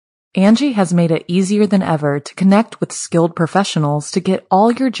Angie has made it easier than ever to connect with skilled professionals to get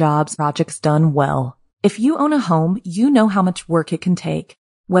all your jobs projects done well. If you own a home, you know how much work it can take,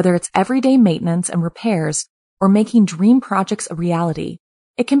 whether it's everyday maintenance and repairs or making dream projects a reality.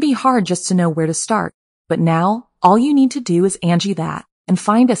 It can be hard just to know where to start, but now all you need to do is Angie that and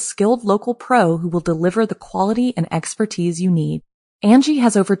find a skilled local pro who will deliver the quality and expertise you need. Angie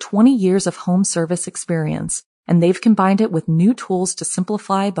has over 20 years of home service experience, and they've combined it with new tools to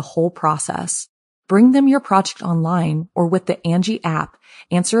simplify the whole process. Bring them your project online or with the Angie app,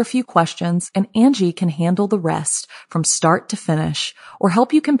 answer a few questions, and Angie can handle the rest from start to finish, or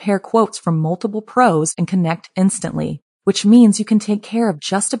help you compare quotes from multiple pros and connect instantly, which means you can take care of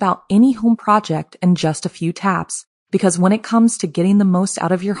just about any home project in just a few taps. Because when it comes to getting the most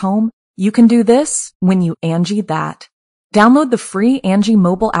out of your home, you can do this when you Angie that. Download the free Angie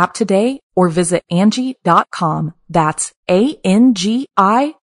mobile app today or visit Angie.com. That's ANGI.com.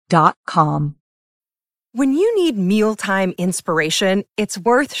 When you need mealtime inspiration, it's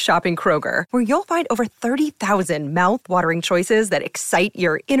worth shopping Kroger, where you'll find over 30,000 mouth-watering choices that excite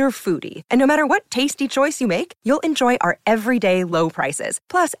your inner foodie. And no matter what tasty choice you make, you'll enjoy our everyday low prices,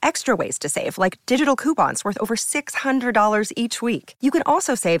 plus extra ways to save, like digital coupons worth over $600 each week. You can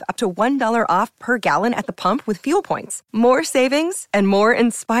also save up to $1 off per gallon at the pump with fuel points. More savings and more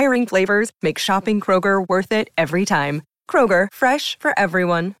inspiring flavors make shopping Kroger worth it every time. Kroger, fresh for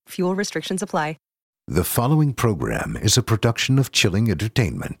everyone. Fuel restrictions apply. The following program is a production of Chilling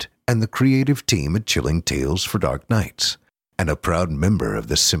Entertainment and the creative team at Chilling Tales for Dark Nights, and a proud member of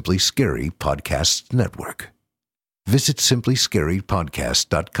the Simply Scary Podcasts Network. Visit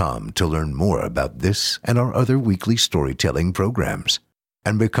simplyscarypodcast.com to learn more about this and our other weekly storytelling programs,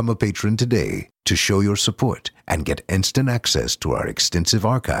 and become a patron today to show your support and get instant access to our extensive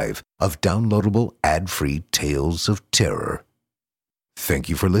archive of downloadable ad-free tales of terror. Thank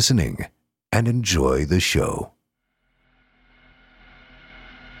you for listening, and enjoy the show.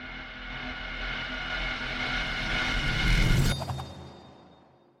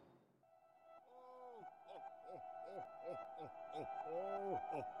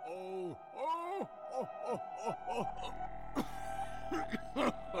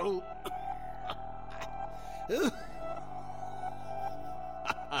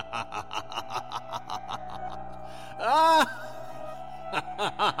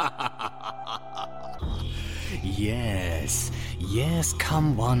 Yes,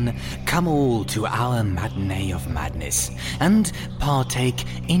 come one, come all to our matinee of madness, and partake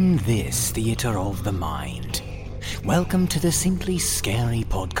in this theatre of the mind. Welcome to the Simply Scary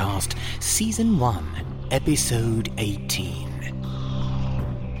Podcast, Season 1, Episode 18.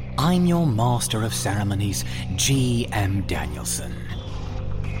 I'm your Master of Ceremonies, G.M. Danielson.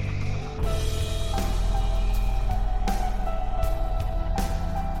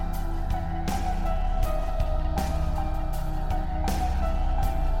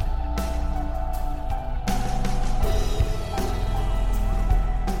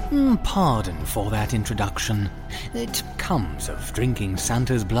 Pardon for that introduction. It comes of drinking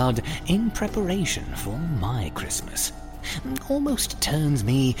Santa's blood in preparation for my Christmas. Almost turns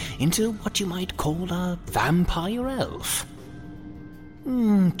me into what you might call a vampire elf.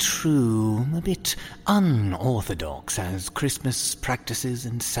 True, a bit unorthodox as Christmas practices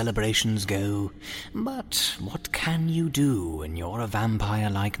and celebrations go. But what can you do when you're a vampire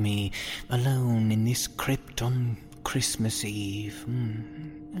like me, alone in this crypt on Christmas Eve?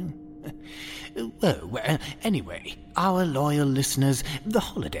 Anyway, our loyal listeners, the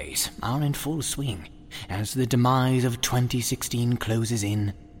holidays are in full swing as the demise of 2016 closes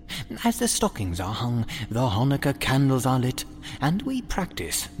in. As the stockings are hung, the Hanukkah candles are lit, and we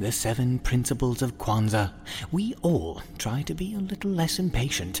practice the 7 principles of Kwanzaa, we all try to be a little less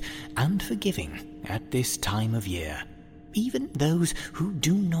impatient and forgiving at this time of year. Even those who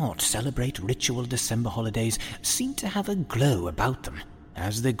do not celebrate ritual December holidays seem to have a glow about them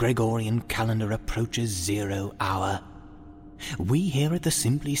as the Gregorian calendar approaches 0 hour. We here at the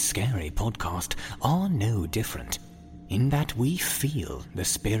Simply Scary Podcast are no different, in that we feel the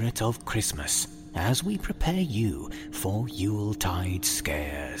spirit of Christmas as we prepare you for Yuletide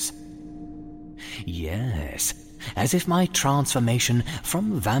scares. Yes, as if my transformation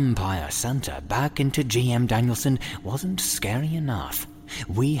from Vampire Santa back into G.M. Danielson wasn't scary enough,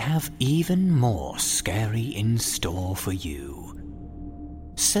 we have even more scary in store for you.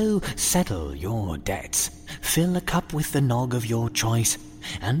 So settle your debts, fill a cup with the nog of your choice,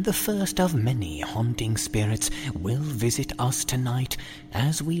 and the first of many haunting spirits will visit us tonight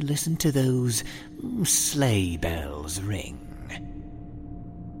as we listen to those sleigh bells ring.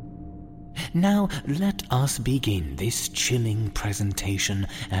 Now let us begin this chilling presentation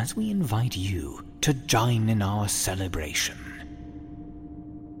as we invite you to join in our celebration.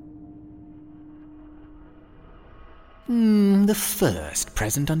 The first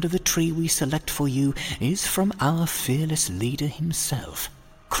present under the tree we select for you is from our fearless leader himself,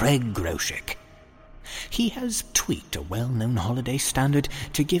 Craig Groshek. He has tweaked a well-known holiday standard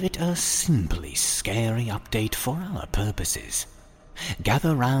to give it a simply scary update for our purposes.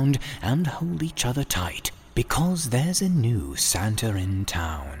 Gather round and hold each other tight, because there's a new Santa in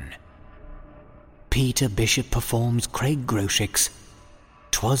town. Peter Bishop performs Craig Groshek's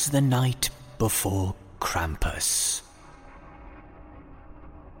 "'Twas the Night Before Krampus."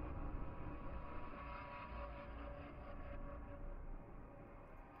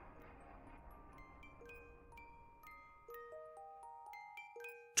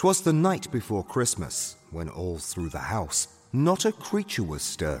 "'Twas the night before Christmas, when all through the house not a creature was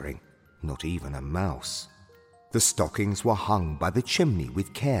stirring, not even a mouse. The stockings were hung by the chimney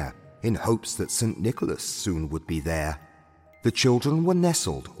with care, in hopes that St. Nicholas soon would be there. The children were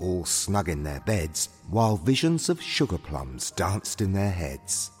nestled all snug in their beds, while visions of sugar plums danced in their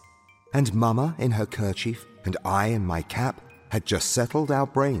heads. And Mamma in her kerchief, and I in my cap, had just settled our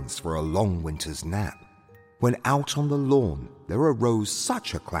brains for a long winter's nap, when out on the lawn there arose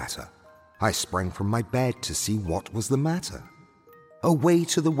such a clatter, I sprang from my bed to see what was the matter. Away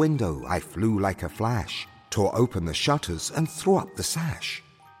to the window I flew like a flash, tore open the shutters and threw up the sash.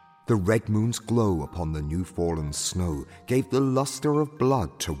 The red moon's glow upon the new-fallen snow gave the lustre of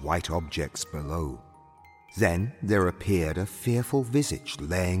blood to white objects below. Then there appeared a fearful visage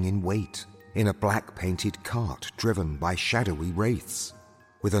laying in wait, in a black-painted cart driven by shadowy wraiths.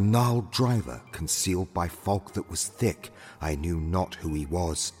 With a gnarled driver concealed by fog that was thick, I knew not who he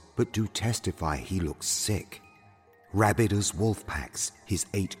was, but do testify he looked sick. Rabid as wolf packs, his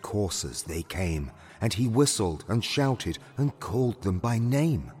 8 coursers they came, and he whistled and shouted and called them by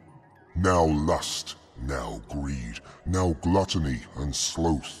name. Now lust, now greed, now gluttony and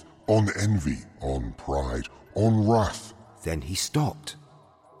sloth, on envy, on pride, on wrath. Then he stopped.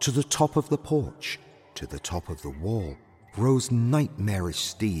 To the top of the porch, to the top of the wall, rose nightmarish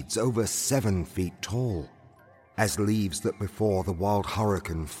steeds over 7 feet tall. As leaves that before the wild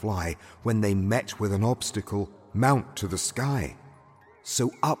hurricane fly, when they met with an obstacle, mount to the sky.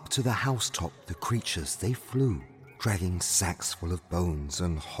 So up to the housetop the creatures they flew, dragging sacks full of bones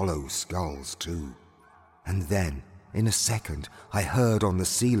and hollow skulls too. And then, in a second, I heard on the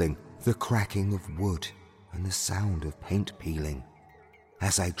ceiling the cracking of wood and the sound of paint peeling.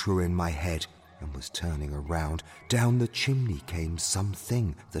 As I drew in my head and was turning around, down the chimney came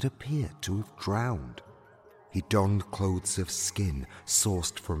something that appeared to have drowned. He donned clothes of skin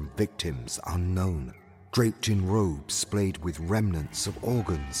sourced from victims unknown, draped in robes splayed with remnants of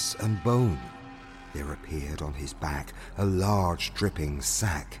organs and bone. There appeared on his back a large dripping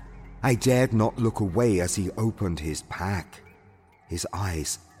sack. I dared not look away as he opened his pack. His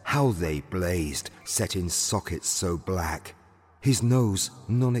eyes, how they blazed, set in sockets so black. His nose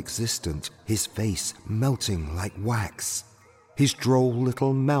non-existent, his face melting like wax. His droll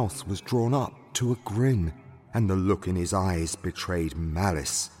little mouth was drawn up to a grin, and the look in his eyes betrayed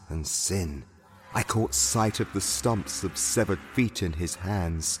malice and sin. I caught sight of the stumps of severed feet in his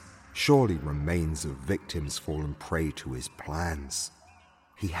hands, surely remains of victims fallen prey to his plans.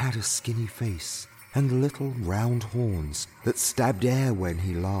 He had a skinny face and little round horns that stabbed air when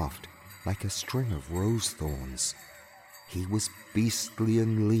he laughed, like a string of rose thorns. He was beastly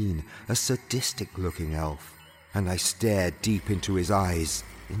and lean, a sadistic-looking elf, and I stared deep into his eyes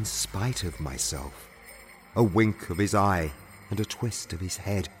in spite of myself. A wink of his eye and a twist of his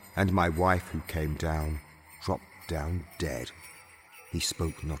head, and my wife, who came down, dropped down dead. He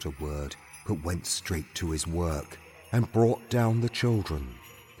spoke not a word, but went straight to his work, and brought down the children,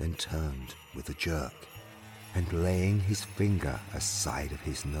 then turned with a jerk, and laying his finger aside of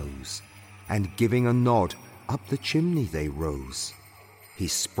his nose, and giving a nod, up the chimney they rose. He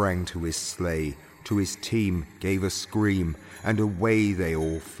sprang to his sleigh, to his team gave a scream, and away they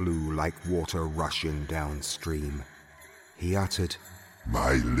all flew like water rushing downstream. He uttered,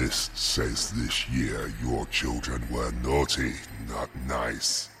 My list says this year your children were naughty, not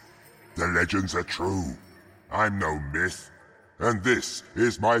nice. The legends are true. I'm no myth, and this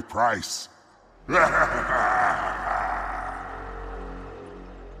is my price.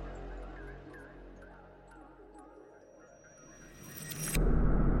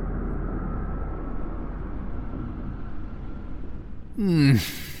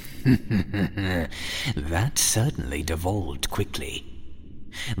 That certainly devolved quickly.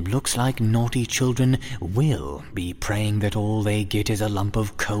 Looks like naughty children will be praying that all they get is a lump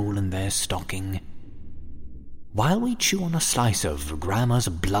of coal in their stocking. While we chew on a slice of Grandma's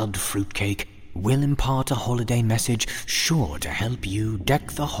blood fruitcake, we'll impart a holiday message sure to help you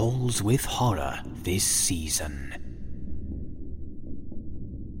deck the halls with horror this season.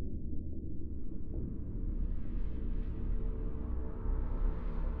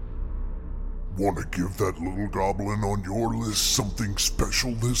 Want to give that little goblin on your list something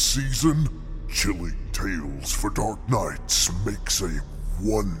special this season? Chilling Tales for Dark Nights makes a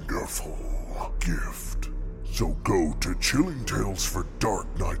wonderful gift. So go to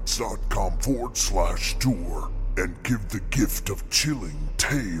chillingtalesfordarknights.com/tour and give the gift of Chilling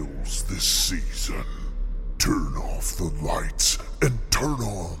Tales this season. Turn off the lights and turn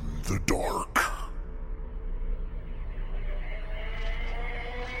on the dark.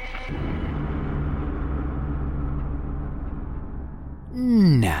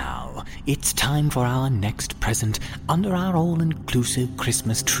 Now, it's time for our next present under our all-inclusive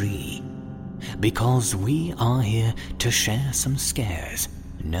Christmas tree. Because we are here to share some scares,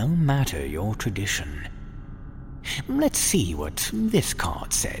 no matter your tradition. Let's see what this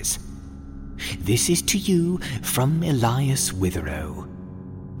card says. This is to you from Elias Witherow.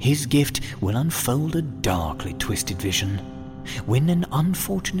 His gift will unfold a darkly twisted vision. When an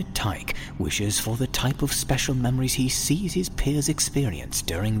unfortunate tyke wishes for the type of special memories he sees his peers experience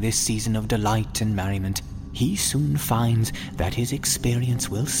during this season of delight and merriment, he soon finds that his experience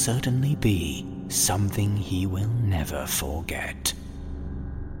will certainly be something he will never forget.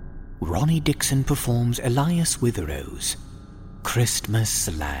 Ronnie Dixon performs Elias Witherow's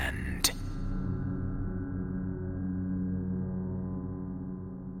Christmas Land.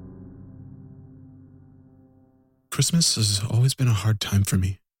 Christmas has always been a hard time for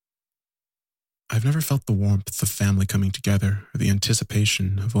me. I've never felt the warmth of family coming together or the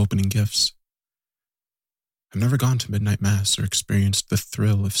anticipation of opening gifts. I've never gone to midnight mass or experienced the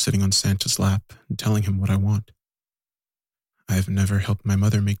thrill of sitting on Santa's lap and telling him what I want. I've never helped my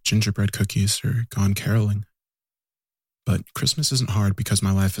mother make gingerbread cookies or gone caroling. But Christmas isn't hard because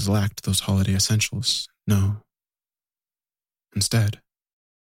my life has lacked those holiday essentials. No. Instead,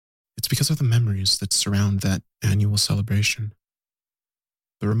 it's because of the memories that surround that annual celebration.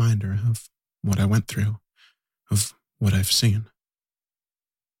 The reminder of what I went through, of what I've seen.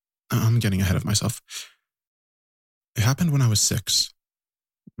 I'm getting ahead of myself. It happened when I was 6.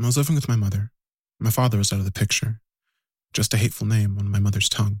 I was living with my mother. My father was out of the picture. Just a hateful name on my mother's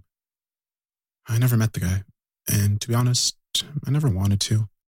tongue. I never met the guy, and to be honest, I never wanted to.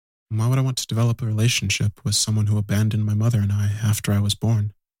 Why would I want to develop a relationship with someone who abandoned my mother and I after I was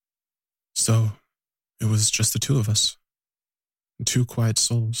born? So, it was just the two of us. 2 quiet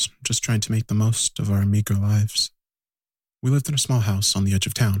souls, just trying to make the most of our meager lives. We lived in a small house on the edge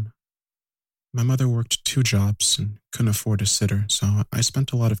of town. My mother worked 2 jobs and couldn't afford a sitter, so I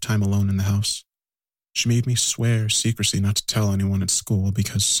spent a lot of time alone in the house. She made me swear secrecy not to tell anyone at school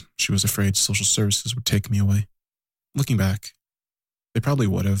because she was afraid social services would take me away. Looking back, they probably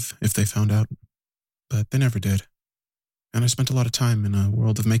would have if they found out, but they never did. And I spent a lot of time in a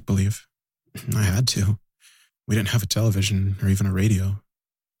world of make-believe. I had to. We didn't have a television or even a radio,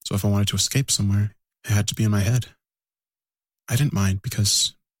 so if I wanted to escape somewhere, it had to be in my head. I didn't mind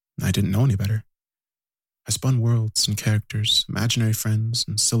because I didn't know any better. I spun worlds and characters, imaginary friends,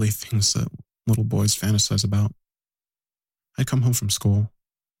 and silly things that little boys fantasize about. I'd come home from school,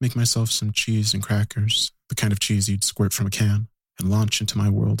 make myself some cheese and crackers, the kind of cheese you'd squirt from a can, and launch into my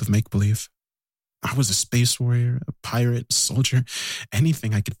world of make-believe. I was a space warrior, a pirate, a soldier,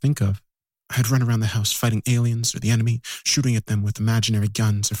 anything I could think of. I'd run around the house fighting aliens or the enemy, shooting at them with imaginary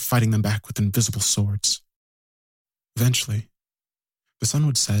guns or fighting them back with invisible swords. Eventually, the sun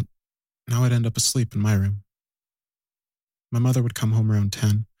would set, and I would end up asleep in my room. My mother would come home around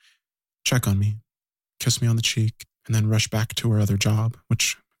 10, check on me, kiss me on the cheek, and then rush back to her other job,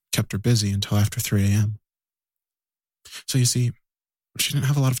 which kept her busy until after 3 a.m. So you see, she didn't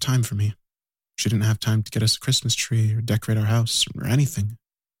have a lot of time for me. She didn't have time to get us a Christmas tree or decorate our house or anything.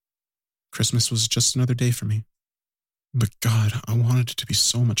 Christmas was just another day for me. But God, I wanted it to be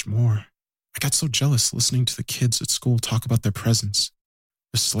so much more. I got so jealous listening to the kids at school talk about their presents,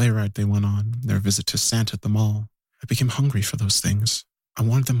 the sleigh ride they went on, their visit to Santa at the mall. I became hungry for those things. I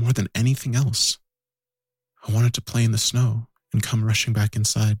wanted them more than anything else. I wanted to play in the snow and come rushing back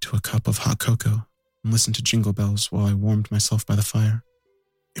inside to a cup of hot cocoa and listen to jingle bells while I warmed myself by the fire.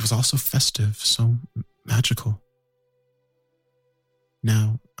 It was all so festive, so magical.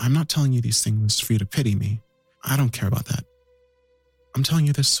 Now, I'm not telling you these things for you to pity me. I don't care about that. I'm telling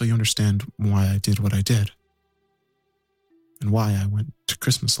you this so you understand why I did what I did. and why I went to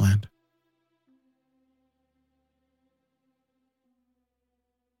Christmasland.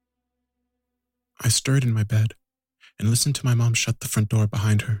 I stirred in my bed and listened to my mom shut the front door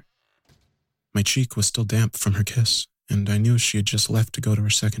behind her. My cheek was still damp from her kiss, and I knew she had just left to go to her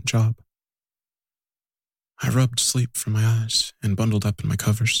second job. I rubbed sleep from my eyes and bundled up in my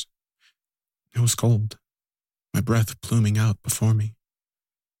covers. It was cold, my breath pluming out before me.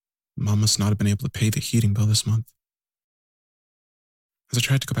 Mom must not have been able to pay the heating bill this month. As I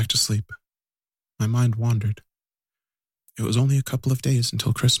tried to go back to sleep, my mind wandered. It was only a couple of days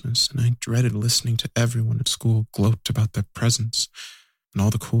until Christmas, and I dreaded listening to everyone at school gloat about their presents and all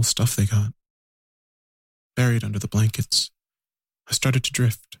the cool stuff they got. Buried under the blankets, I started to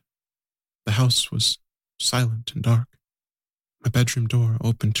drift. The house was silent and dark. My bedroom door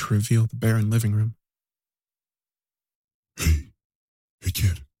opened to reveal the barren living room. Hey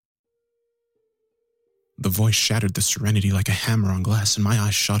kid. The voice shattered the serenity like a hammer on glass, and my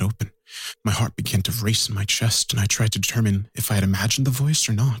eyes shot open. My heart began to race in my chest, and I tried to determine if I had imagined the voice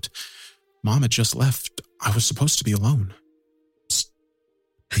or not. Mom had just left. I was supposed to be alone. Psst.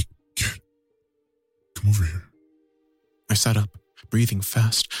 Hey, kid. Come over here. I sat up, breathing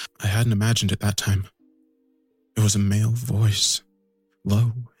fast. I hadn't imagined it that time. It was a male voice,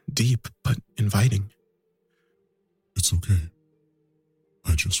 low, deep, but inviting. It's okay.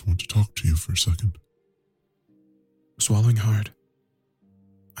 I just want to talk to you for a second. Swallowing hard,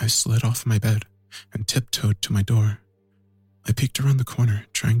 I slid off my bed and tiptoed to my door. I peeked around the corner,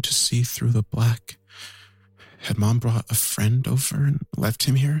 trying to see through the black. Had Mom brought a friend over and left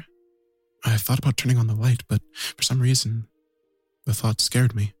him here? I thought about turning on the light, but for some reason, the thought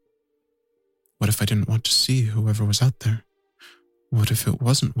scared me. What if I didn't want to see whoever was out there? What if it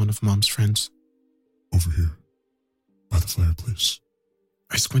wasn't one of Mom's friends? Over here, by the fireplace.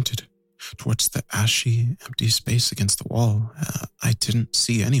 I squinted towards the ashy, empty space against the wall. I didn't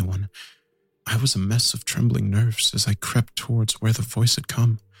see anyone. I was a mess of trembling nerves as I crept towards where the voice had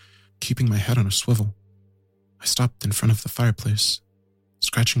come, keeping my head on a swivel. I stopped in front of the fireplace,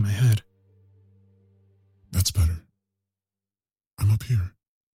 scratching my head. That's better. I'm up here.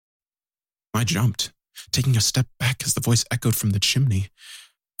 I jumped, taking a step back as the voice echoed from the chimney.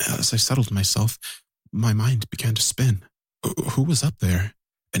 As I settled myself, my mind began to spin. Who was up there?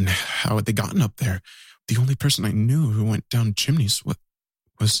 And how had they gotten up there? The only person I knew who went down chimneys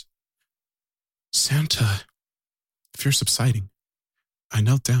was Santa. Fear subsiding, I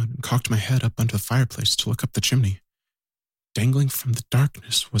knelt down and cocked my head up under the fireplace to look up the chimney. Dangling from the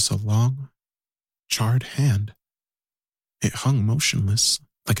darkness was a long, charred hand. It hung motionless,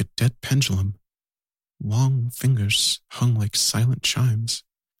 like a dead pendulum. Long fingers hung like silent chimes.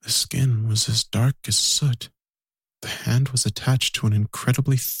 The skin was as dark as soot. The hand was attached to an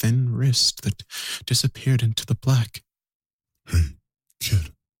incredibly thin wrist that disappeared into the black. Hey,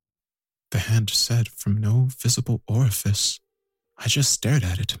 kid. The hand said from no visible orifice. I just stared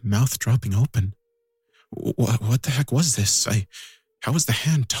at it, mouth dropping open. What the heck was this? How was the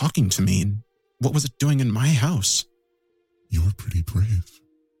hand talking to me, and what was it doing in my house? You were pretty brave,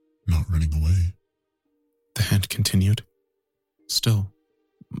 not running away. The hand continued, still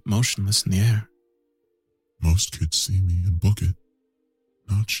motionless in the air. Most kids see me and book it.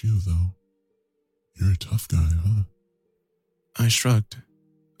 Not you, though. You're a tough guy, huh? I shrugged,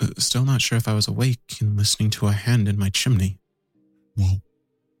 still not sure if I was awake and listening to a hand in my chimney. Well,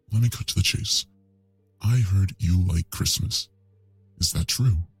 let me cut to the chase. I heard you like Christmas. Is that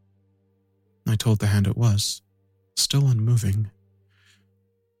true? I told the hand it was, still unmoving.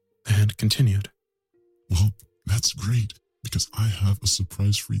 The hand continued. Well, that's great, because I have a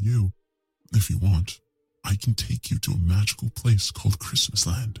surprise for you. If you want, I can take you to a magical place called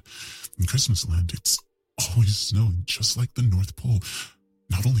Christmasland. In Christmasland, it's always snowing, just like the North Pole.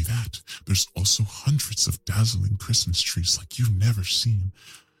 Not only that, there's also hundreds of dazzling Christmas trees like you've never seen.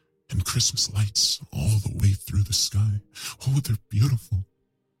 And Christmas lights all the way through the sky. Oh, they're beautiful.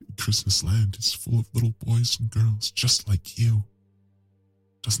 Christmasland is full of little boys and girls just like you.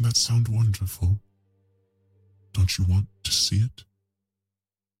 Doesn't that sound wonderful? Don't you want to see it?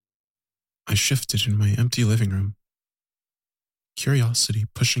 I shifted in my empty living room, curiosity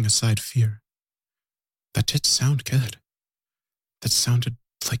pushing aside fear. That did sound good. That sounded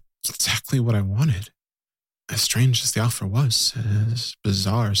like exactly what I wanted. As strange as the offer was, as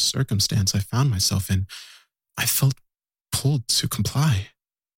bizarre a circumstance I found myself in, I felt pulled to comply.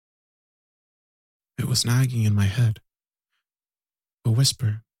 It was nagging in my head, a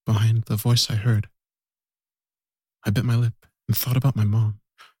whisper behind the voice I heard. I bit my lip and thought about my mom.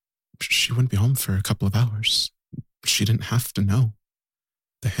 She wouldn't be home for a couple of hours. She didn't have to know.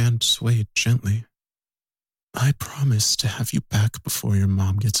 The hand swayed gently. I promise to have you back before your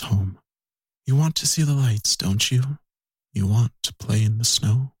mom gets home. You want to see the lights, don't you? You want to play in the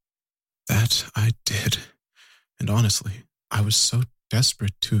snow? That I did. And honestly, I was so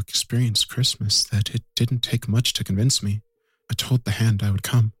desperate to experience Christmas that it didn't take much to convince me. I told the hand I would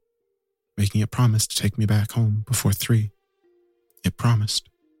come, making it promise to take me back home before 3. It promised.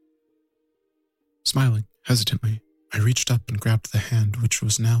 Smiling hesitantly, I reached up and grabbed the hand, which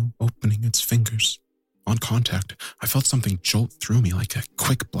was now opening its fingers. On contact, I felt something jolt through me like a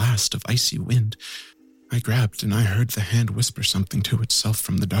quick blast of icy wind. I grabbed and I heard the hand whisper something to itself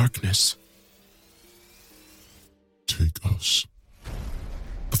from the darkness. Take us.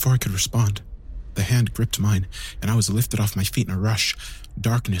 Before I could respond, the hand gripped mine, and I was lifted off my feet in a rush.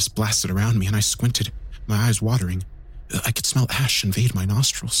 Darkness blasted around me, and I squinted, my eyes watering. I could smell ash invade my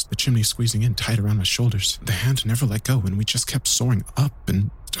nostrils, the chimney squeezing in tight around my shoulders. The hand never let go, and we just kept soaring up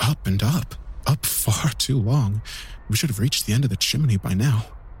and up and up. Up far too long. We should have reached the end of the chimney by now.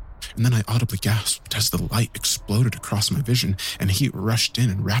 And then I audibly gasped as the light exploded across my vision, and heat rushed in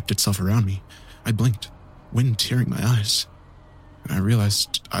and wrapped itself around me. I blinked, wind tearing my eyes. And I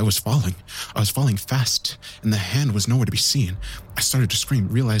realized I was falling. I was falling fast, and the hand was nowhere to be seen. I started to scream,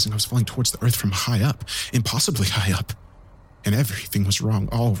 realizing I was falling towards the earth from high up, impossibly high up. And everything was wrong,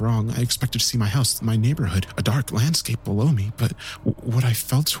 all wrong. I expected to see my house, my neighborhood, a dark landscape below me, but what I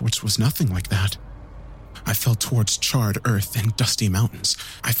fell towards was nothing like that. I fell towards charred earth and dusty mountains.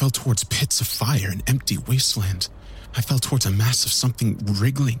 I fell towards pits of fire and empty wasteland. I fell towards a mass of something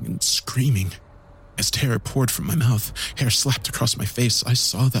wriggling and screaming. As terror poured from my mouth, hair slapped across my face, I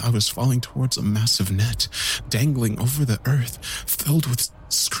saw that I was falling towards a massive net, dangling over the earth, filled with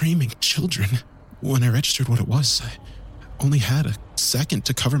screaming children. When I registered what it was, I only had a second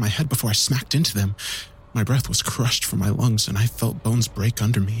to cover my head before I smacked into them. My breath was crushed from my lungs, and I felt bones break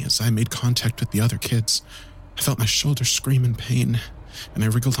under me as I made contact with the other kids. I felt my shoulders scream in pain, and I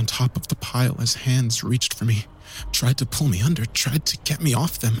wriggled on top of the pile as hands reached for me, tried to pull me under, tried to get me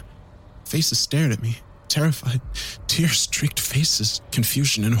off them. Faces stared at me, terrified, tear-streaked faces.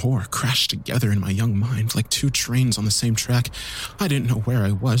 Confusion and horror crashed together in my young mind like two trains on the same track. I didn't know where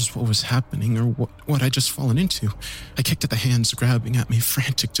I was, what was happening, or what I'd just fallen into. I kicked at the hands grabbing at me,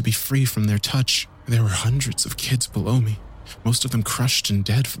 frantic to be free from their touch. There were hundreds of kids below me, most of them crushed and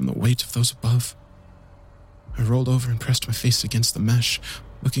dead from the weight of those above. I rolled over and pressed my face against the mesh,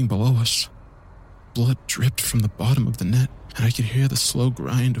 looking below us. Blood dripped from the bottom of the net, and I could hear the slow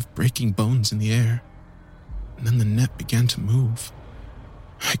grind of breaking bones in the air. And then the net began to move.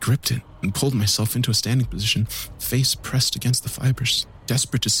 I gripped it and pulled myself into a standing position, face pressed against the fibers,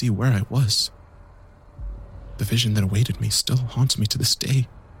 desperate to see where I was. The vision that awaited me still haunts me to this day.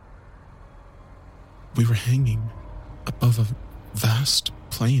 We were hanging above a vast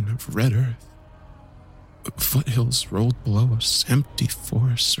plain of red earth. Foothills rolled below us, empty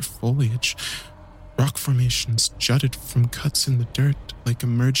forests or foliage. Rock formations jutted from cuts in the dirt like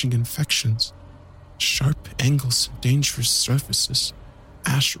emerging infections. Sharp angles and dangerous surfaces.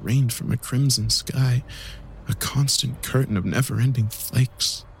 Ash rained from a crimson sky, a constant curtain of never-ending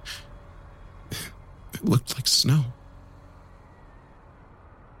flakes. It looked like snow.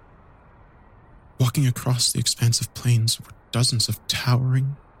 Walking across the expansive plains were dozens of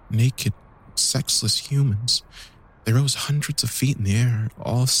towering, naked, sexless humans. They rose hundreds of feet in the air,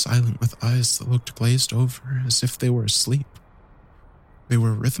 all silent with eyes that looked glazed over as if they were asleep. They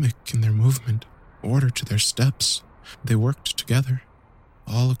were rhythmic in their movement, order to their steps. They worked together,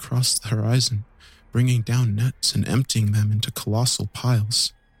 all across the horizon, bringing down nets and emptying them into colossal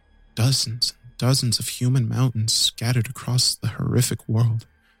piles. Dozens and dozens of human mountains scattered across the horrific world.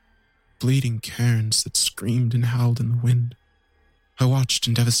 Bleeding cairns that screamed and howled in the wind. I watched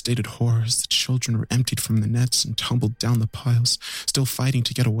in devastated horror as the children were emptied from the nets and tumbled down the piles, still fighting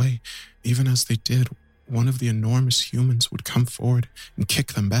to get away. Even as they did, one of the enormous humans would come forward and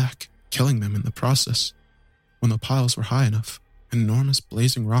kick them back, killing them in the process. When the piles were high enough, an enormous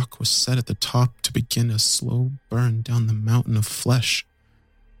blazing rock was set at the top to begin a slow burn down the mountain of flesh.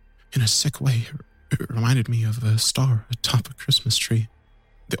 In a sick way, it reminded me of a star atop a Christmas tree,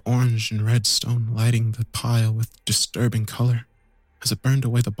 the orange and red stone lighting the pile with disturbing color. As it burned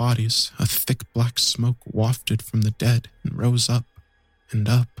away the bodies, a thick black smoke wafted from the dead and rose up and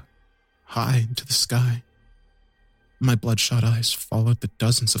up, high into the sky. My bloodshot eyes followed the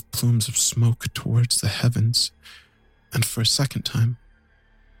dozens of plumes of smoke towards the heavens, and for a second time,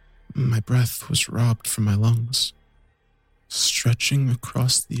 my breath was robbed from my lungs. Stretching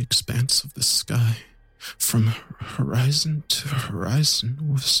across the expanse of the sky, from horizon to horizon,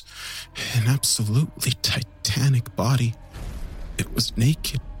 was an absolutely titanic body. It was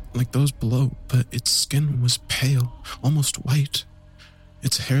naked, like those below, but its skin was pale, almost white.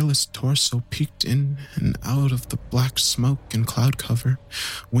 Its hairless torso peeked in and out of the black smoke and cloud cover,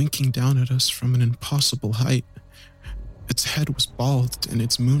 winking down at us from an impossible height. Its head was bald, and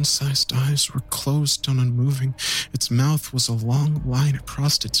its moon-sized eyes were closed and unmoving. Its mouth was a long line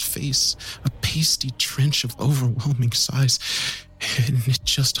across its face, a pasty trench of overwhelming size, and it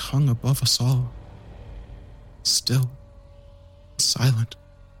just hung above us all. Still, silent.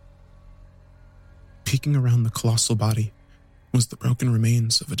 Peeking around the colossal body was the broken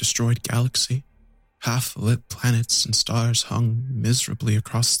remains of a destroyed galaxy. Half-lit planets and stars hung miserably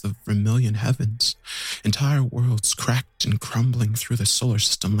across the vermilion heavens. Entire worlds cracked and crumbling through the solar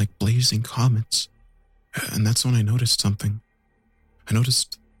system like blazing comets. And that's when I noticed something. I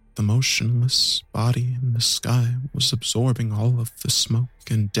noticed the motionless body in the sky was absorbing all of the smoke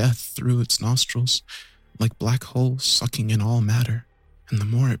and death through its nostrils, like black holes sucking in all matter. And the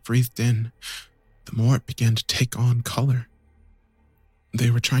more it breathed in, the more it began to take on color. They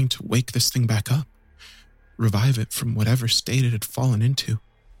were trying to wake this thing back up, revive it from whatever state it had fallen into.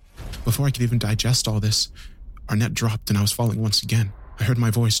 Before I could even digest all this, our net dropped and I was falling once again. I heard my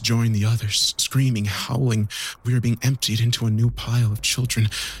voice join the others, screaming, howling. We were being emptied into a new pile of children.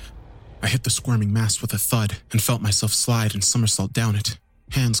 I hit the squirming mass with a thud and felt myself slide and somersault down it.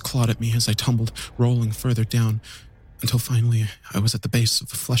 Hands clawed at me as I tumbled, rolling further down, until finally I was at the base of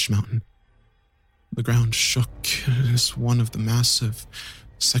the flesh mountain. The ground shook as one of the massive,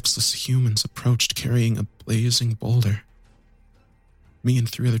 sexless humans approached carrying a blazing boulder. Me and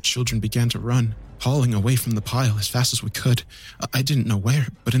 3 other children began to run, hauling away from the pile as fast as we could. I didn't know where,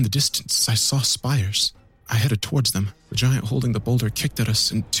 but in the distance I saw spires. I headed towards them. The giant holding the boulder kicked at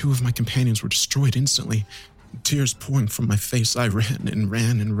us, and 2 of my companions were destroyed instantly. Tears pouring from my face, I ran and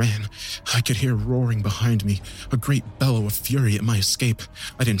ran and ran. I could hear roaring behind me, a great bellow of fury at my escape.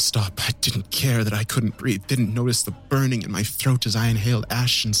 I didn't stop. I didn't care that I couldn't breathe, didn't notice the burning in my throat as I inhaled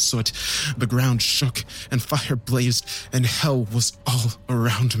ash and soot. The ground shook, and fire blazed, and hell was all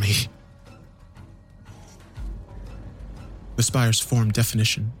around me. The spires formed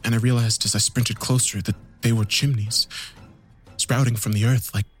definition, and I realized as I sprinted closer that they were chimneys, sprouting from the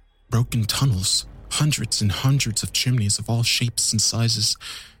earth like broken tunnels. Hundreds and hundreds of chimneys of all shapes and sizes.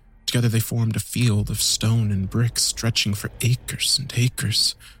 Together they formed a field of stone and bricks stretching for acres and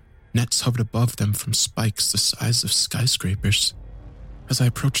acres. Nets hovered above them from spikes the size of skyscrapers. As I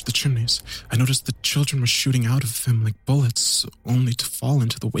approached the chimneys, I noticed the children were shooting out of them like bullets, only to fall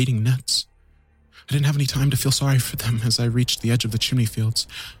into the waiting nets. I didn't have any time to feel sorry for them as I reached the edge of the chimney fields.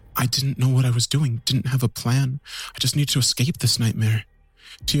 I didn't know what I was doing, didn't have a plan. I just needed to escape this nightmare.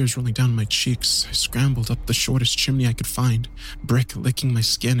 Tears rolling down my cheeks, I scrambled up the shortest chimney I could find, brick licking my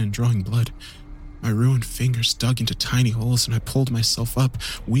skin and drawing blood. My ruined fingers dug into tiny holes and I pulled myself up,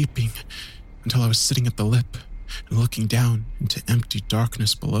 weeping, until I was sitting at the lip and looking down into empty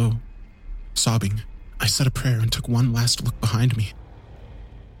darkness below. Sobbing, I said a prayer and took one last look behind me.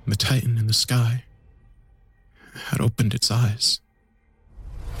 The Titan in the sky had opened its eyes.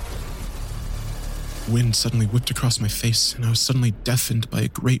 Wind suddenly whipped across my face, and I was suddenly deafened by a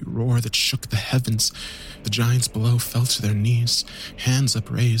great roar that shook the heavens. The giants below fell to their knees, hands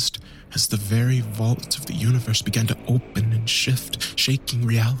upraised, as the very vault of the universe began to open and shift, shaking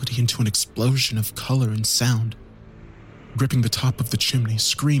reality into an explosion of color and sound. Gripping the top of the chimney,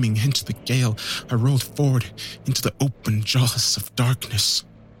 screaming into the gale, I rolled forward into the open jaws of darkness.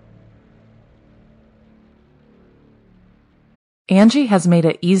 Angie has made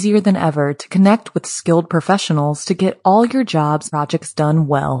it easier than ever to connect with skilled professionals to get all your jobs projects done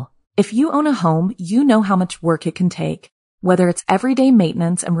well. If you own a home, you know how much work it can take, whether it's everyday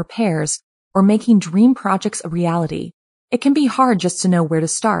maintenance and repairs or making dream projects a reality. It can be hard just to know where to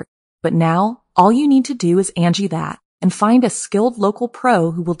start, but now all you need to do is Angie that and find a skilled local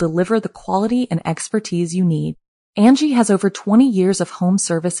pro who will deliver the quality and expertise you need. Angie has over 20 years of home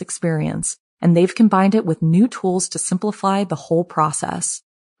service experience, and they've combined it with new tools to simplify the whole process.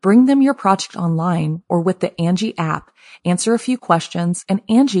 Bring them your project online or with the Angie app, answer a few questions, and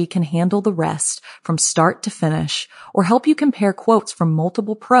Angie can handle the rest from start to finish, or help you compare quotes from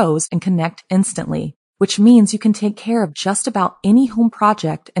multiple pros and connect instantly, which means you can take care of just about any home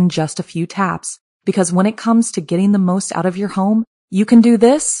project in just a few taps. Because when it comes to getting the most out of your home, you can do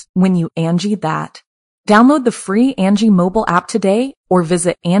this when you Angie that. Download the free Angie mobile app today or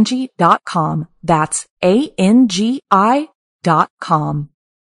visit Angie.com. That's ANGI.com.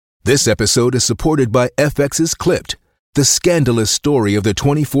 This episode is supported by FX's Clipped, the scandalous story of the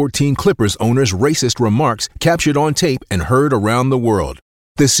 2014 Clippers owner's racist remarks captured on tape and heard around the world.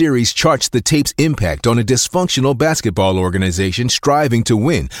 The series charts the tape's impact on a dysfunctional basketball organization striving to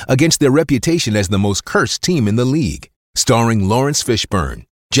win against their reputation as the most cursed team in the league. Starring Lawrence Fishburne,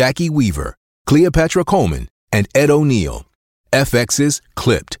 Jackie Weaver, Cleopatra Coleman, and Ed O'Neill. FX's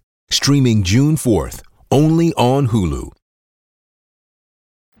Clipped, streaming June 4th, only on Hulu.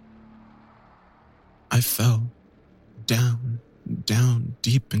 I fell down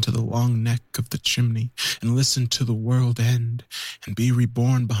deep into the long neck of the chimney and listened to the world end and be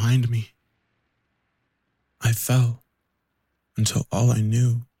reborn behind me. I fell until all I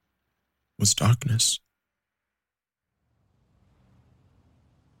knew was darkness.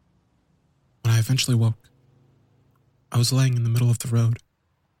 When I eventually woke, I was laying in the middle of the road,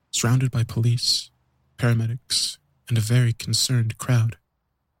 surrounded by police, paramedics, and a very concerned crowd.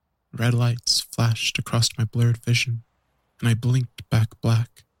 Red lights flashed across my blurred vision, and I blinked back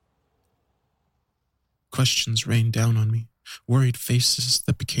black. Questions rained down on me, worried faces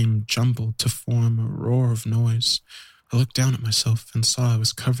that became jumbled to form a roar of noise. I looked down at myself and saw I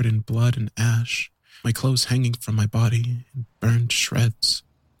was covered in blood and ash, my clothes hanging from my body in burned shreds.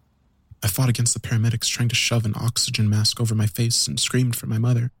 I fought against the paramedics trying to shove an oxygen mask over my face and screamed for my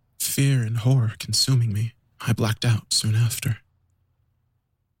mother, fear and horror consuming me. I blacked out soon after.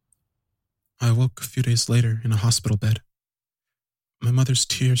 I awoke a few days later in a hospital bed. My mother's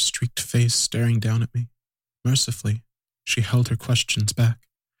tear-streaked face staring down at me. Mercifully, she held her questions back.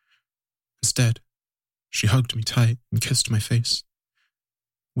 Instead, she hugged me tight and kissed my face,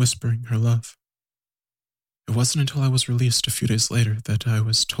 whispering her love. It wasn't until I was released a few days later that I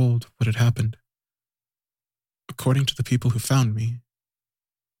was told what had happened. According to the people who found me,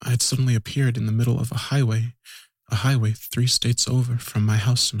 I had suddenly appeared in the middle of a highway 3 states over from my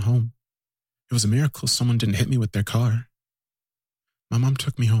house and home. It was a miracle someone didn't hit me with their car. My mom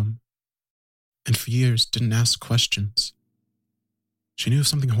took me home, and for years didn't ask questions. She knew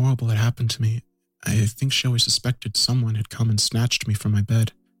something horrible had happened to me. I think she always suspected someone had come and snatched me from my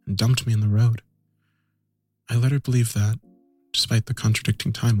bed and dumped me in the road. I let her believe that, despite the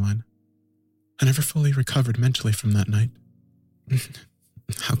contradicting timeline. I never fully recovered mentally from that night.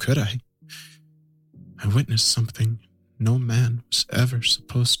 How could I? I witnessed something no man was ever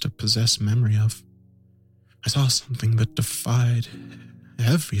supposed to possess memory of. I saw something that defied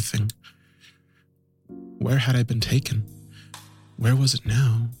everything. Where had I been taken? Where was it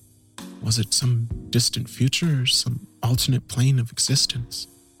now? Was it some distant future or some alternate plane of existence?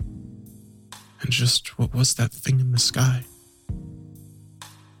 And just what was that thing in the sky?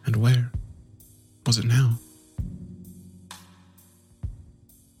 And where was it now?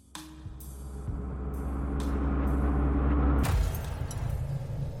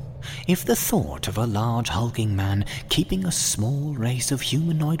 If the thought of a large hulking man keeping a small race of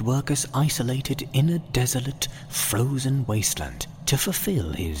humanoid workers isolated in a desolate, frozen wasteland to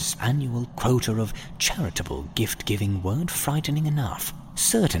fulfill his annual quota of charitable gift-giving weren't frightening enough,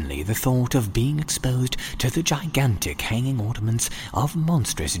 certainly the thought of being exposed to the gigantic hanging ornaments of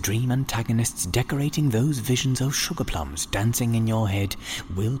monstrous dream antagonists decorating those visions of sugar plums dancing in your head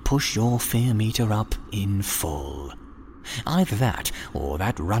will push your fear meter up in full. Either that, or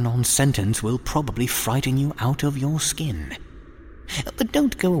that run-on sentence will probably frighten you out of your skin. But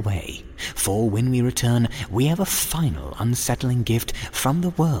don't go away, for when we return, we have a final unsettling gift from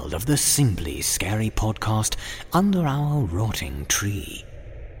the world of the Simply Scary podcast under our rotting tree.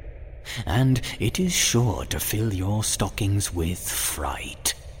 And it is sure to fill your stockings with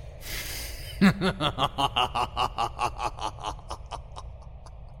fright.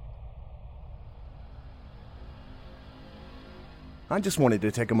 I just wanted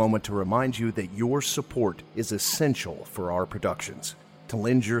to take a moment to remind you that your support is essential for our productions. To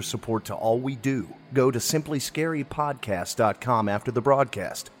lend your support to all we do, go to simplyscarypodcast.com after the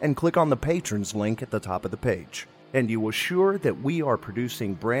broadcast and click on the Patrons link at the top of the page. And you will assure that we are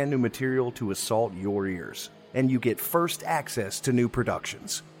producing brand new material to assault your ears. And you get first access to new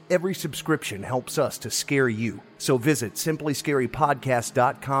productions. Every subscription helps us to scare you. So visit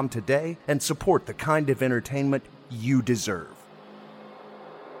simplyscarypodcast.com today and support the kind of entertainment you deserve.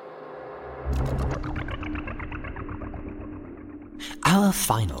 Our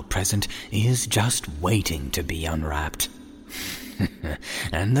final present is just waiting to be unwrapped.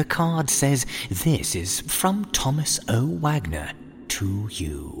 And the card says this is from Thomas O. Wagner to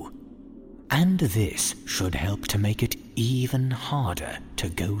you. And this should help to make it even harder to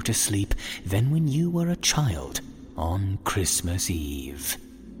go to sleep than when you were a child on Christmas Eve.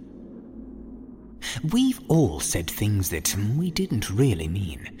 We've all said things that we didn't really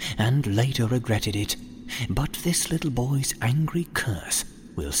mean, and later regretted it, but this little boy's angry curse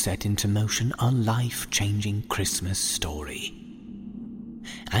will set into motion a life-changing Christmas story.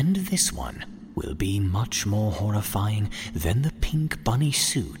 And this one will be much more horrifying than the pink bunny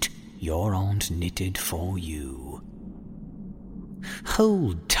suit your aunt knitted for you.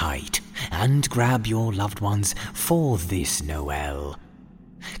 Hold tight and grab your loved ones for this Noel.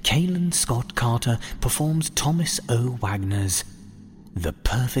 Kaylin Scott Carter performs Thomas O. Wagner's The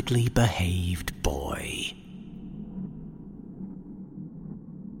Perfectly Behaved Boy.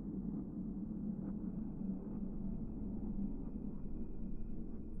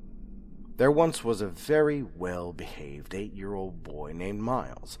 There once was a very well-behaved 8-year-old boy named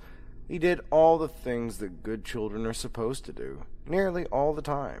Miles. He did all the things that good children are supposed to do, nearly all the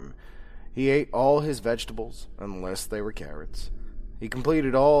time. He ate all his vegetables, unless they were carrots. He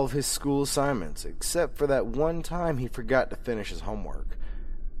completed all of his school assignments, except for that one time he forgot to finish his homework.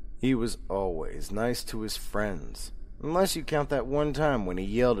 He was always nice to his friends, unless you count that one time when he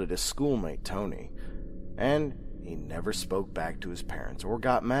yelled at his schoolmate Tony. And he never spoke back to his parents or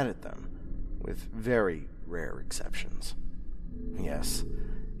got mad at them, with very rare exceptions. Yes,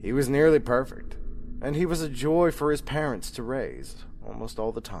 he was nearly perfect, and he was a joy for his parents to raise almost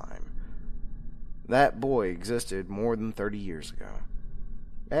all the time. That boy existed more than 30 years ago.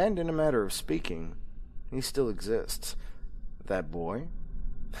 And in a matter of speaking, he still exists. That boy?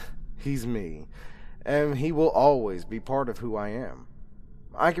 He's me, and he will always be part of who I am.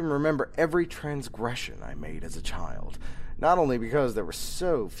 I can remember every transgression I made as a child, not only because there were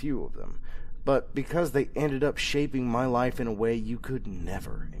so few of them, but because they ended up shaping my life in a way you could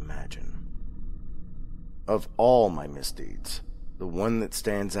never imagine. Of all my misdeeds, the one that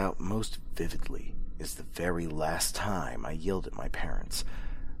stands out most vividly is the very last time I yelled at my parents.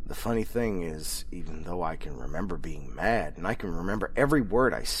 The funny thing is, even though I can remember being mad and I can remember every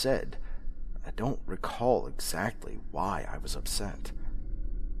word I said, I don't recall exactly why I was upset.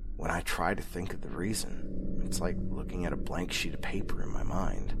 When I try to think of the reason, it's like looking at a blank sheet of paper in my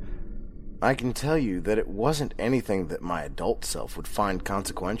mind. I can tell you that it wasn't anything that my adult self would find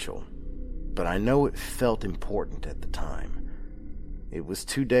consequential, but I know it felt important at the time. It was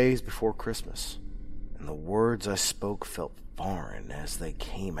 2 days before Christmas, and the words I spoke felt foreign as they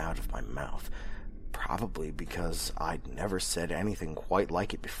came out of my mouth, probably because I'd never said anything quite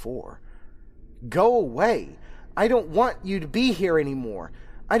like it before. "Go away! I don't want you to be here anymore!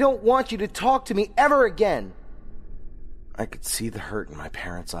 I don't want you to talk to me ever again!" I could see the hurt in my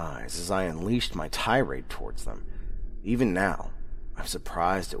parents' eyes as I unleashed my tirade towards them. Even now, I'm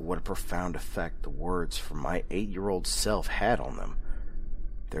surprised at what a profound effect the words from my 8-year-old self had on them.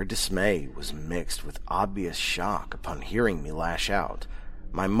 Their dismay was mixed with obvious shock upon hearing me lash out.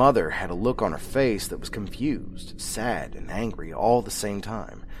 My mother had a look on her face that was confused, sad, and angry all at the same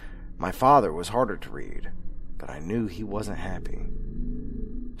time. My father was harder to read, but I knew he wasn't happy.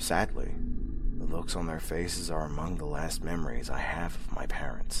 Sadly, the looks on their faces are among the last memories I have of my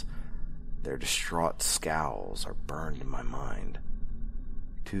parents. Their distraught scowls are burned in my mind.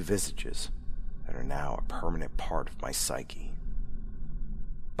 2 visages that are now a permanent part of my psyche.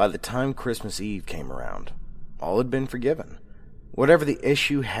 By the time Christmas Eve came around, all had been forgiven. Whatever the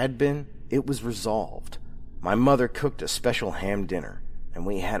issue had been, it was resolved. My mother cooked a special ham dinner, and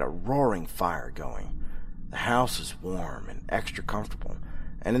we had a roaring fire going. The house was warm and extra comfortable,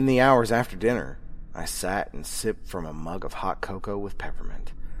 and in the hours after dinner, I sat and sipped from a mug of hot cocoa with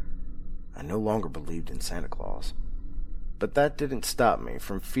peppermint. I no longer believed in Santa Claus, but that didn't stop me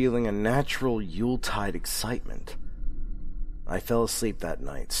from feeling a natural Yuletide excitement. I fell asleep that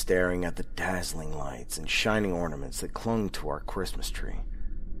night staring at the dazzling lights and shining ornaments that clung to our Christmas tree.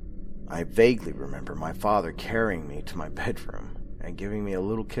 I vaguely remember my father carrying me to my bedroom and giving me a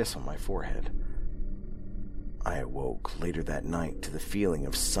little kiss on my forehead. I awoke later that night to the feeling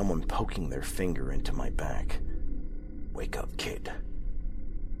of someone poking their finger into my back. "Wake up, kid."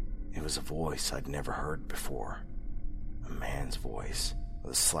 It was a voice I'd never heard before. A man's voice,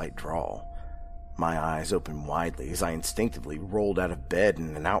 with a slight drawl. My eyes opened widely as I instinctively rolled out of bed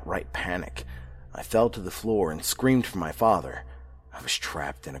in an outright panic. I fell to the floor and screamed for my father. I was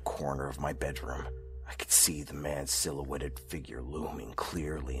trapped in a corner of my bedroom. I could see the man's silhouetted figure looming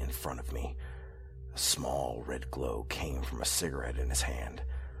clearly in front of me. A small red glow came from a cigarette in his hand.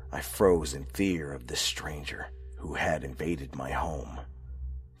 I froze in fear of this stranger who had invaded my home.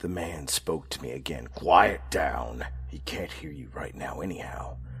 The man spoke to me again. "Quiet down. He can't hear you right now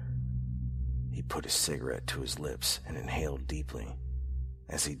anyhow." He put his cigarette to his lips and inhaled deeply.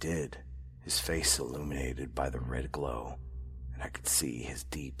 As he did, his face illuminated by the red glow, and I could see his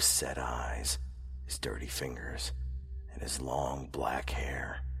deep-set eyes, his dirty fingers, and his long black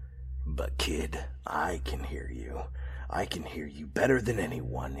hair. "But kid, I can hear you. I can hear you better than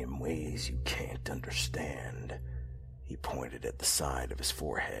anyone in ways you can't understand." He pointed at the side of his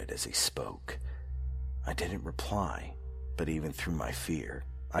forehead as he spoke. I didn't reply, but even through my fear,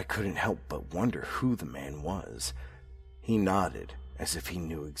 I couldn't help but wonder who the man was. He nodded as if he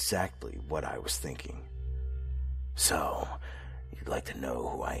knew exactly what I was thinking. So, you'd like to know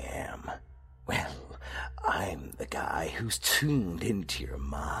who I am? Well, I'm the guy who's tuned into your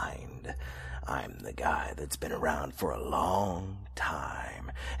mind. I'm the guy that's been around for a long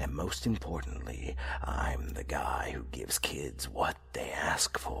time, and most importantly, I'm the guy who gives kids what they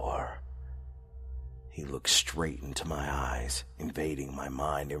ask for. He looked straight into my eyes, invading my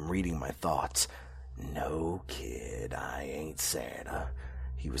mind and reading my thoughts. No, kid, I ain't Santa.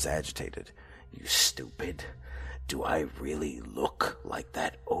 He was agitated. You stupid. Do I really look like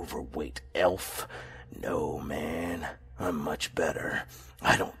that overweight elf? No, man. I'm much better.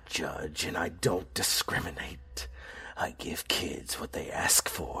 I don't judge and I don't discriminate. I give kids what they ask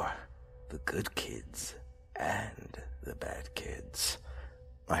for. The good kids and the bad kids.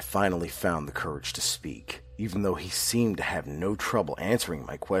 I finally found the courage to speak, even though he seemed to have no trouble answering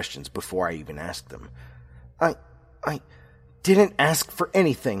my questions before I even asked them. I didn't ask for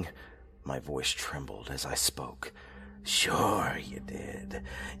anything. My voice trembled as I spoke. Sure you did.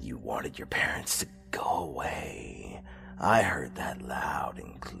 You wanted your parents to go away. I heard that loud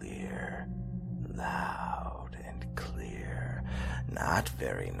and clear. Loud and clear. Not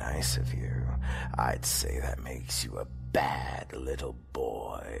very nice of you. I'd say that makes you a bad little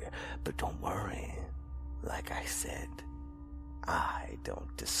boy. But don't worry. Like I said, I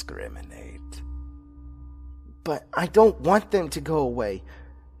don't discriminate. But I don't want them to go away.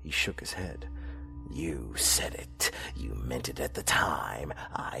 He shook his head. You said it. You meant it at the time.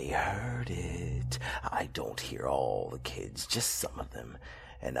 I heard it. I don't hear all the kids, just some of them.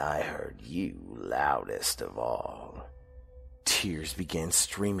 And I heard you loudest of all. Tears began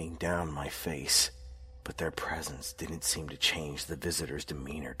streaming down my face, but their presence didn't seem to change the visitor's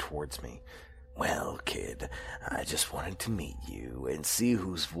demeanor towards me. Well, kid, I just wanted to meet you and see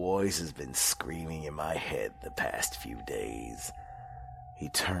whose voice has been screaming in my head the past few days. He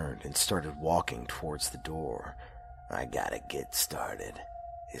turned and started walking towards the door. I gotta get started.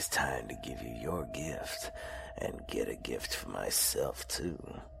 It's time to give you your gift and get a gift for myself, too.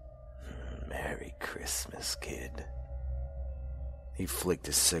 Merry Christmas, kid. He flicked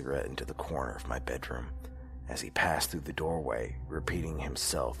his cigarette into the corner of my bedroom as he passed through the doorway, repeating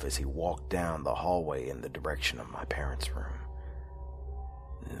himself as he walked down the hallway in the direction of my parents' room.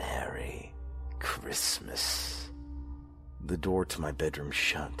 Merry Christmas. The door to my bedroom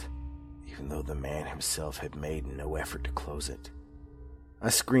shut, even though the man himself had made no effort to close it.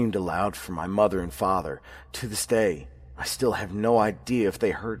 I screamed aloud for my mother and father. To this day, I still have no idea if they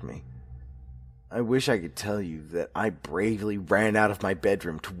heard me. I wish I could tell you that I bravely ran out of my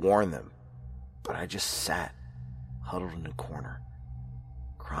bedroom to warn them, but I just sat, huddled in a corner,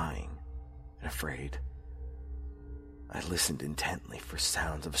 crying and afraid. I listened intently for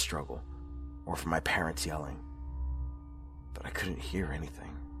sounds of a struggle or for my parents yelling, but I couldn't hear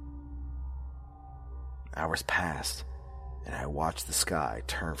anything. Hours passed, and I watched the sky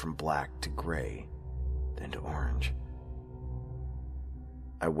turn from black to gray, then to orange.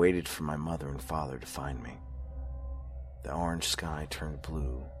 I waited for my mother and father to find me. The orange sky turned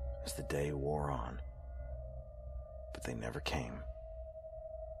blue as the day wore on, but they never came.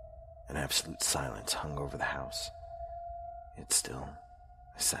 An absolute silence hung over the house. Yet still,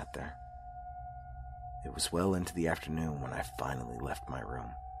 I sat there. It was well into the afternoon when I finally left my room.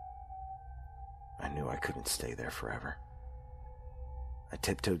 I knew I couldn't stay there forever. I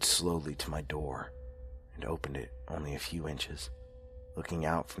tiptoed slowly to my door and opened it only a few inches. Looking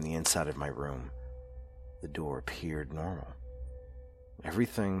out from the inside of my room, the door appeared normal.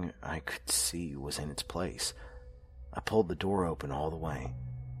 Everything I could see was in its place. I pulled the door open all the way,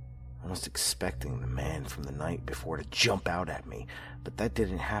 almost expecting the man from the night before to jump out at me, but that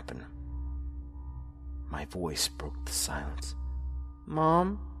didn't happen. My voice broke the silence.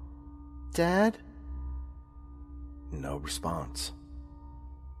 Mom? Dad? No response.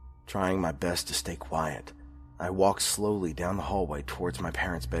 Trying my best to stay quiet, I walked slowly down the hallway towards my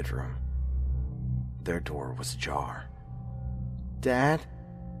parents' bedroom. Their door was ajar. Dad?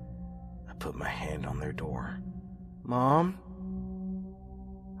 I put my hand on their door. Mom?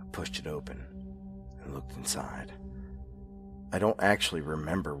 I pushed it open and looked inside. I don't actually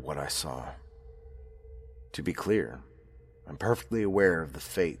remember what I saw. To be clear, I'm perfectly aware of the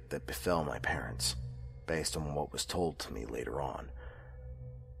fate that befell my parents, based on what was told to me later on.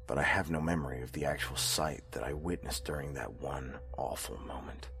 But I have no memory of the actual sight that I witnessed during that one awful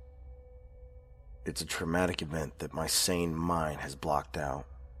moment. It's a traumatic event that my sane mind has blocked out.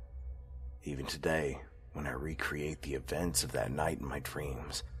 Even today, when I recreate the events of that night in my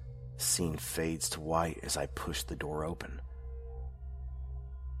dreams, the scene fades to white as I push the door open.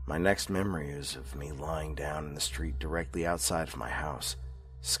 My next memory is of me lying down in the street directly outside of my house,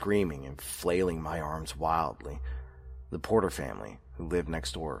 screaming and flailing my arms wildly. The Porter family, who lived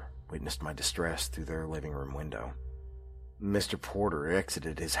next door, witnessed my distress through their living room window. Mr. Porter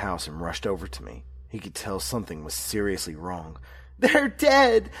exited his house and rushed over to me. He could tell something was seriously wrong. "They're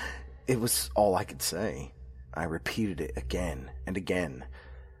dead!" It was all I could say. I repeated it again and again.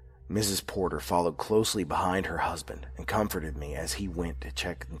 Mrs. Porter followed closely behind her husband and comforted me as he went to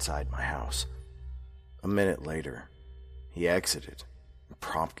check inside my house. A minute later, he exited and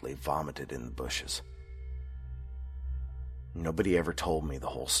promptly vomited in the bushes. Nobody ever told me the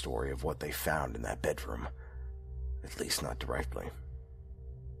whole story of what they found in that bedroom, at least not directly.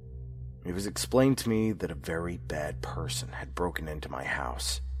 It was explained to me that a very bad person had broken into my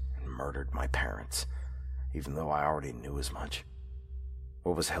house and murdered my parents, even though I already knew as much.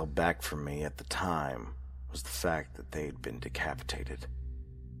 What was held back from me at the time was the fact that they had been decapitated.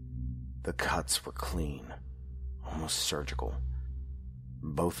 The cuts were clean, almost surgical.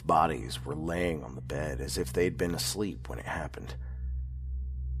 Both bodies were laying on the bed as if they'd been asleep when it happened.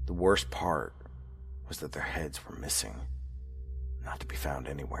 The worst part was that their heads were missing, not to be found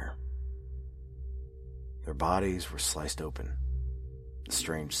anywhere. Their bodies were sliced open. The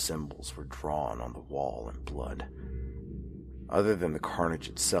strange symbols were drawn on the wall in blood. Other than the carnage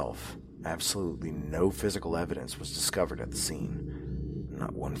itself, absolutely no physical evidence was discovered at the scene.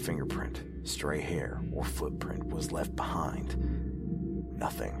 Not one fingerprint, stray hair, or footprint was left behind.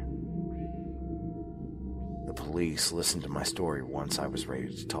 Nothing. The police listened to my story once I was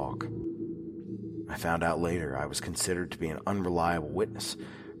ready to talk. I found out later I was considered to be an unreliable witness,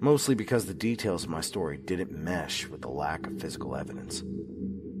 mostly because the details of my story didn't mesh with the lack of physical evidence.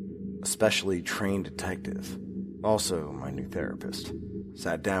 A specially trained detective, also my new therapist,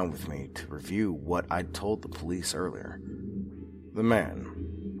 sat down with me to review what I'd told the police earlier. The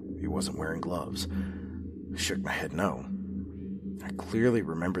man, he wasn't wearing gloves, shook my head no. I clearly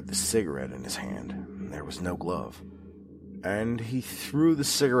remembered the cigarette in his hand, and there was no glove. And he threw the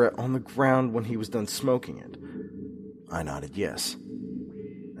cigarette on the ground when he was done smoking it. I nodded yes.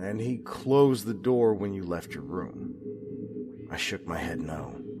 And he closed the door when you left your room. I shook my head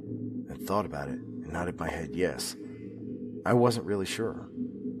no, and thought about it, and nodded my head yes. I wasn't really sure.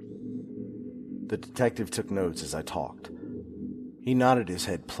 The detective took notes as I talked. He nodded his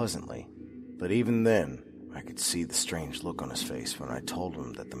head pleasantly, but even then, I could see the strange look on his face when I told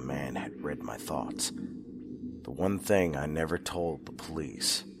him that the man had read my thoughts. The one thing I never told the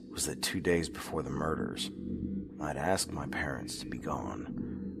police was that 2 days before the murders, I'd asked my parents to be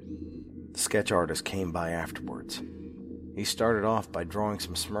gone. The sketch artist came by afterwards. He started off by drawing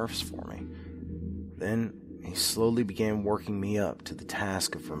some Smurfs for me. Then he slowly began working me up to the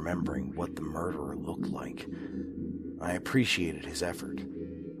task of remembering what the murderer looked like. I appreciated his effort.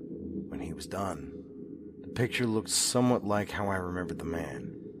 When he was done, the picture looked somewhat like how I remembered the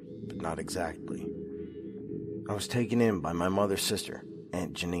man, but not exactly. I was taken in by my mother's sister,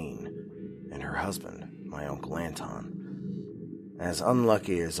 Aunt Janine, and her husband, my Uncle Anton. As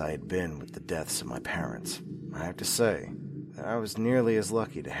unlucky as I had been with the deaths of my parents, I have to say that I was nearly as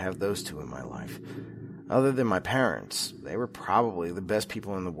lucky to have those two in my life. Other than my parents, they were probably the best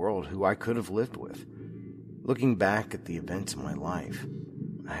people in the world who I could have lived with. Looking back at the events of my life,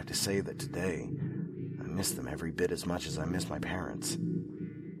 I have to say that today, I miss them every bit as much as I miss my parents.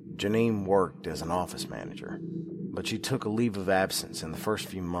 Janine worked as an office manager, but she took a leave of absence in the first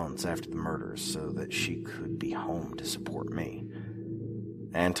few months after the murders so that she could be home to support me.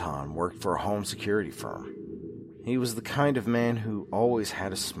 Anton worked for a home security firm. He was the kind of man who always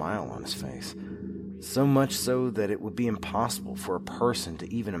had a smile on his face, so much so that it would be impossible for a person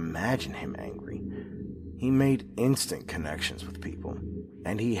to even imagine him angry. He made instant connections with people,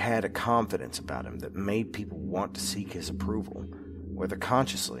 and he had a confidence about him that made people want to seek his approval, whether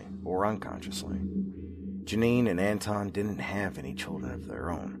consciously or unconsciously. Janine and Anton didn't have any children of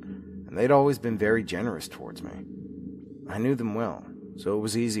their own, and they'd always been very generous towards me. I knew them well, so it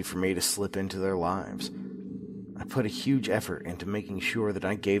was easy for me to slip into their lives. I put a huge effort into making sure that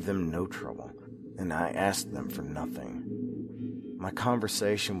I gave them no trouble, and I asked them for nothing. My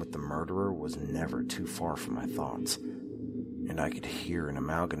conversation with the murderer was never too far from my thoughts, and I could hear an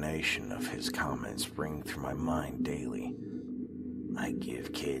amalgamation of his comments ring through my mind daily. I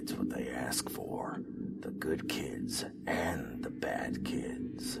give kids what they ask for, the good kids and the bad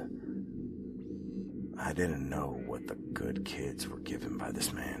kids. I didn't know what the good kids were given by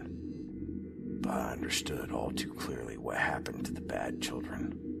this man, but I understood all too clearly what happened to the bad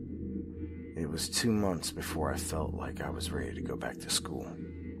children. It was 2 months before I felt like I was ready to go back to school.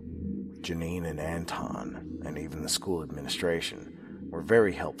 Janine and Anton, and even the school administration, were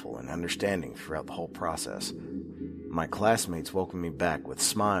very helpful and understanding throughout the whole process. My classmates welcomed me back with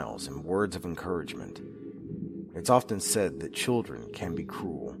smiles and words of encouragement. It's often said that children can be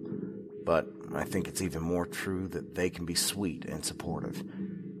cruel, but I think it's even more true that they can be sweet and supportive.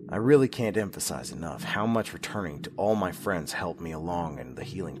 I really can't emphasize enough how much returning to all my friends helped me along in the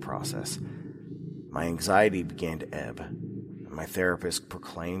healing process. My anxiety began to ebb, and my therapist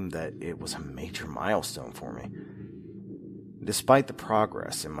proclaimed that it was a major milestone for me. Despite the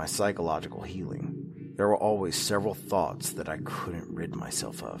progress in my psychological healing, there were always several thoughts that I couldn't rid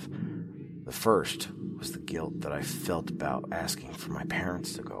myself of. The first was the guilt that I felt about asking for my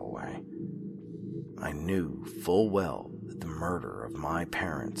parents to go away. I knew full well that the murder of my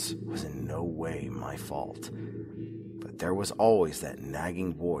parents was in no way my fault, but there was always that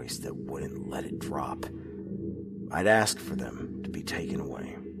nagging voice that wouldn't let it drop. I'd ask for them to be taken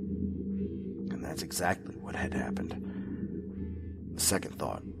away, and that's exactly what had happened. The second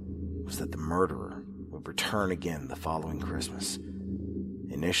thought was that the murderer would return again the following Christmas.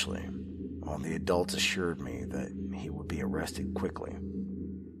 Initially, all the adults assured me that he would be arrested quickly.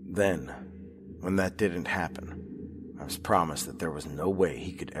 Then, when that didn't happen, I was promised that there was no way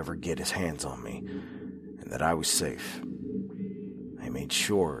he could ever get his hands on me, and that I was safe. I made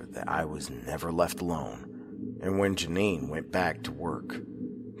sure that I was never left alone, and when Janine went back to work,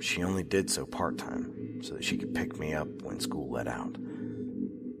 she only did so part-time, so that she could pick me up when school let out.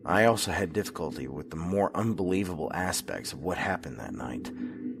 I also had difficulty with the more unbelievable aspects of what happened that night.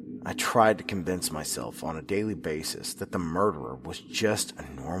 I tried to convince myself on a daily basis that the murderer was just a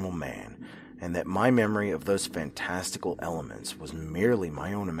normal man, and that my memory of those fantastical elements was merely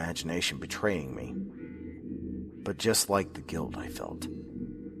my own imagination betraying me. But just like the guilt I felt,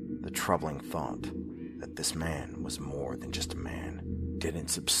 the troubling thought that this man was more than just a man didn't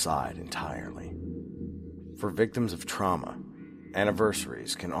subside entirely. For victims of trauma,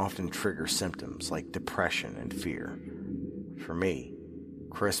 anniversaries can often trigger symptoms like depression and fear. For me,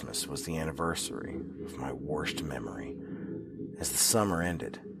 Christmas was the anniversary of my worst memory. As the summer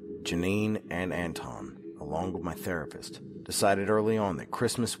ended, Janine and Anton, along with my therapist, decided early on that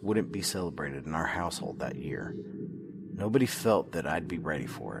Christmas wouldn't be celebrated in our household that year. Nobody felt that I'd be ready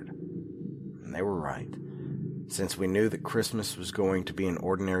for it. And they were right. Since we knew that Christmas was going to be an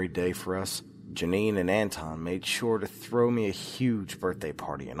ordinary day for us, Janine and Anton made sure to throw me a huge birthday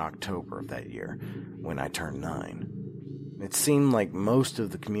party in October of that year, when I turned 9. It seemed like most of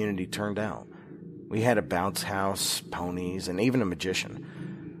the community turned out. We had a bounce house, ponies, and even a magician.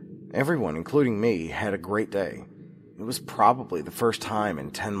 Everyone, including me, had a great day. It was probably the first time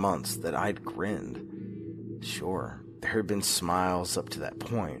in 10 months that I'd grinned. Sure, there had been smiles up to that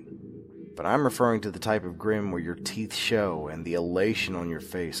point, but I'm referring to the type of grin where your teeth show and the elation on your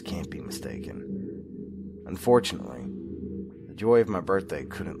face can't be mistaken. Unfortunately, the joy of my birthday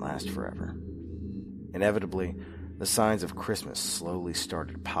couldn't last forever. Inevitably, the signs of Christmas slowly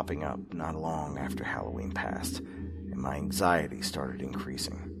started popping up not long after Halloween passed, and my anxiety started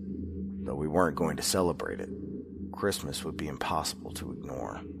increasing. Though we weren't going to celebrate it, Christmas would be impossible to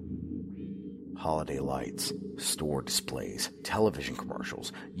ignore. Holiday lights, store displays, television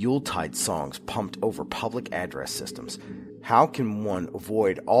commercials, Yuletide songs pumped over public address systems. How can one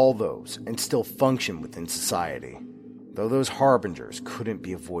avoid all those and still function within society? Though those harbingers couldn't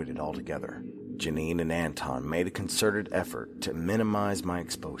be avoided altogether, Janine and Anton made a concerted effort to minimize my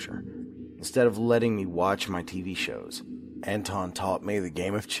exposure. Instead of letting me watch my TV shows, Anton taught me the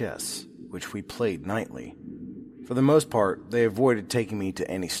game of chess, which we played nightly. For the most part, they avoided taking me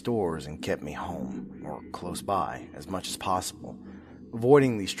to any stores and kept me home, or close by, as much as possible.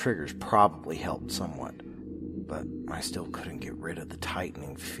 Avoiding these triggers probably helped somewhat, but I still couldn't get rid of the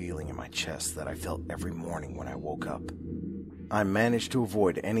tightening feeling in my chest that I felt every morning when I woke up. I managed to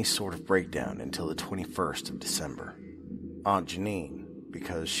avoid any sort of breakdown until the 21st of December. Aunt Janine,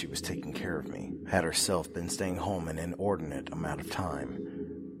 because she was taking care of me, had herself been staying home an inordinate amount of time.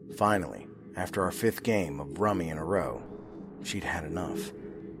 Finally, after our 5th game of rummy in a row, she'd had enough.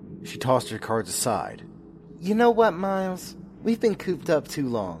 She tossed her cards aside. You know what, Miles? We've been cooped up too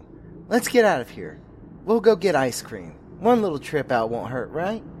long. Let's get out of here. We'll go get ice cream. One little trip out won't hurt,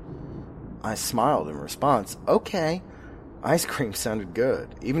 right? I smiled in response. Okay. Ice cream sounded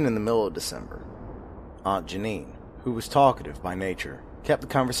good, even in the middle of December. Aunt Janine, who was talkative by nature, kept the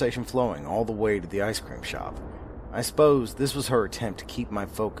conversation flowing all the way to the ice cream shop. I suppose this was her attempt to keep my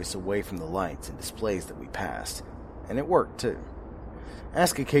focus away from the lights and displays that we passed, and it worked too.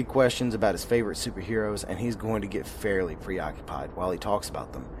 Ask a kid questions about his favorite superheroes, and he's going to get fairly preoccupied while he talks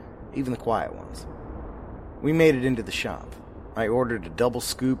about them. even the quiet ones. We made it into the shop. I ordered a double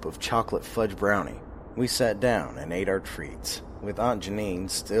scoop of chocolate fudge brownie. We sat down and ate our treats, with Aunt Janine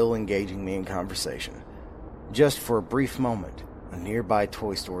still engaging me in conversation. Just for a brief moment, a nearby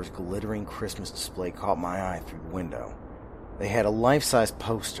toy store's glittering Christmas display caught my eye through the window. They had a life-size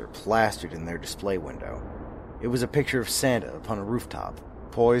poster plastered in their display window. It was a picture of Santa upon a rooftop,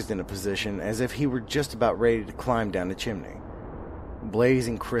 poised in a position as if he were just about ready to climb down the chimney.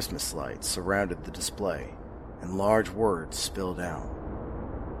 Blazing Christmas lights surrounded the display, and large words spilled out.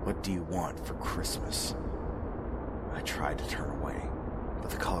 "What do you want for Christmas?" I tried to turn away, but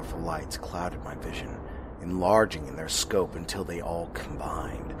the colorful lights clouded my vision, enlarging in their scope until they all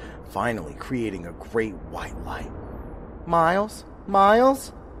combined, finally creating a great white light. "Miles?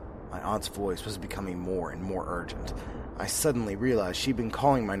 Miles?" My aunt's voice was becoming more and more urgent. I suddenly realized she'd been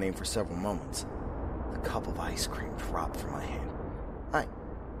calling my name for several moments. The cup of ice cream dropped from my hand.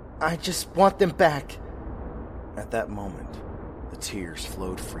 I just want them back." At that moment, the tears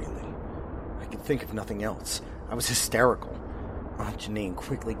flowed freely. I could think of nothing else. I was hysterical. Aunt Janine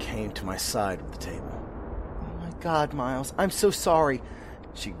quickly came to my side of the table. "Oh my God, Miles, I'm so sorry."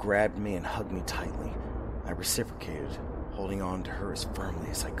 She grabbed me and hugged me tightly. I reciprocated, holding on to her as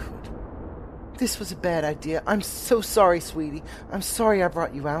firmly as I could. "This was a bad idea. I'm so sorry, sweetie. I'm sorry I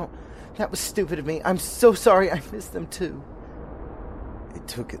brought you out. That was stupid of me. I'm so sorry. I missed them too." It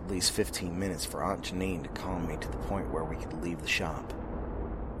took at least 15 minutes for Aunt Janine to calm me to the point where we could leave the shop.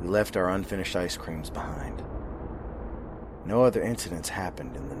 We left our unfinished ice creams behind. No other incidents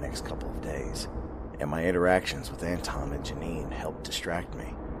happened in the next couple of days, and my interactions with Anton and Janine helped distract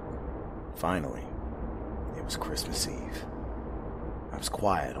me. Finally, it was Christmas Eve. I was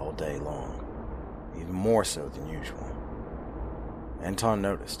quiet all day long, even more so than usual. Anton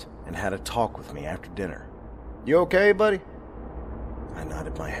noticed and had a talk with me after dinner. "You okay, buddy?" I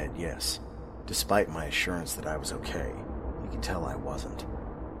nodded my head yes. Despite my assurance that I was okay, he could tell I wasn't.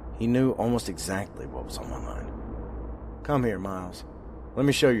 He knew almost exactly what was on my mind. "Come here, Miles. Let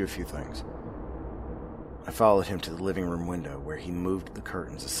me show you a few things." I followed him to the living room window where he moved the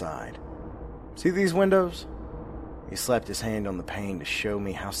curtains aside. "See these windows?" He slapped his hand on the pane to show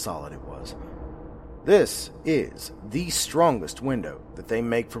me how solid it was. "This is the strongest window that they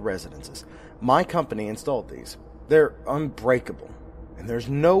make for residences. My company installed these. They're unbreakable, and there's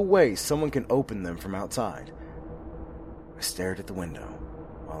no way someone can open them from outside." I stared at the window,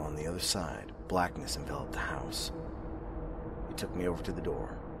 while on the other side, blackness enveloped the house. He took me over to the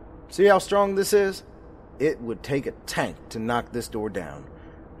door. "See how strong this is? It would take a tank to knock this door down.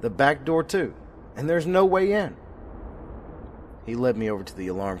 The back door, too, and there's no way in." He led me over to the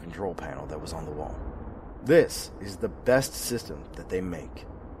alarm control panel that was on the wall. "This is the best system that they make.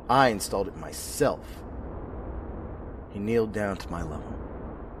 I installed it myself." He kneeled down to my level.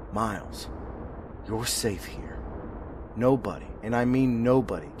 "Miles, you're safe here. Nobody, and I mean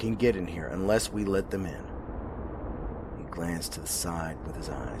nobody, can get in here unless we let them in." He glanced to the side with his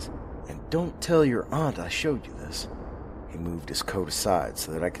eyes. "And don't tell your aunt I showed you this." He moved his coat aside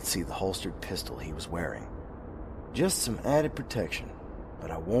so that I could see the holstered pistol he was wearing. "Just some added protection,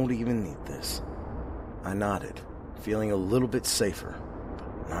 but I won't even need this." I nodded, feeling a little bit safer,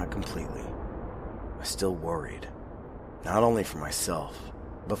 but not completely. I still worried. Not only for myself,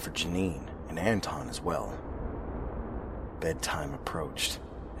 but for Janine and Anton as well. Bedtime approached,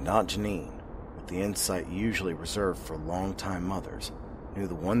 and Aunt Janine, with the insight usually reserved for long-time mothers, knew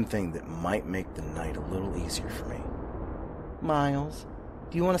the one thing that might make the night a little easier for me. "Miles,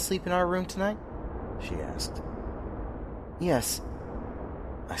 do you want to sleep in our room tonight?" she asked. "Yes."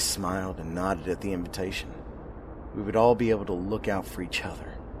 I smiled and nodded at the invitation. We would all be able to look out for each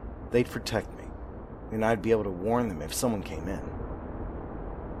other. They'd protect me, and I'd be able to warn them if someone came in.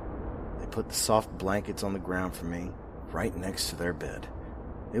 They put the soft blankets on the ground for me, right next to their bed.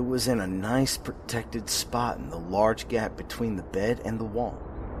 It was in a nice protected spot in the large gap between the bed and the wall.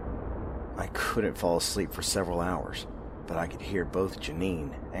 I couldn't fall asleep for several hours, but I could hear both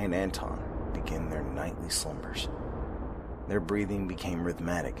Janine and Anton begin their nightly slumbers. Their breathing became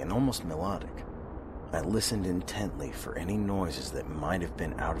rhythmic and almost melodic. I listened intently for any noises that might have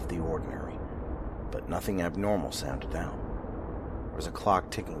been out of the ordinary, but nothing abnormal sounded out. There was a clock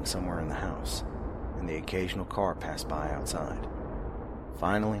ticking somewhere in the house, and the occasional car passed by outside.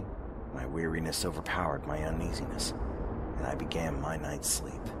 Finally, my weariness overpowered my uneasiness, and I began my night's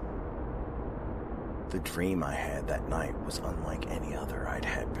sleep. The dream I had that night was unlike any other I'd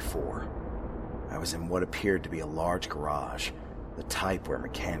had before. I was in what appeared to be a large garage, the type where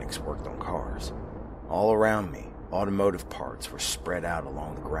mechanics worked on cars. All around me, automotive parts were spread out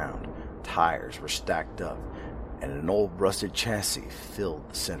along the ground, tires were stacked up, and an old rusted chassis filled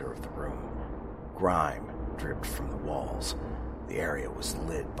the center of the room. Grime dripped from the walls. The area was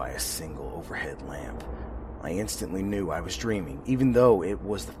lit by a single overhead lamp. I instantly knew I was dreaming, even though it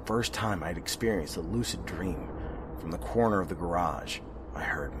was the first time I'd experienced a lucid dream. From the corner of the garage, I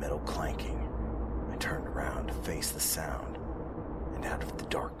heard metal clanking. I turned around to face the sound, and out of the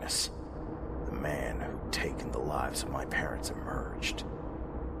darkness, the man who'd taken the lives of my parents emerged.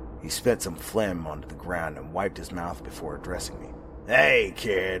 He spit some phlegm onto the ground and wiped his mouth before addressing me. "Hey,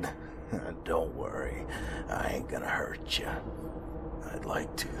 kid. Don't worry. I ain't gonna hurt you. I'd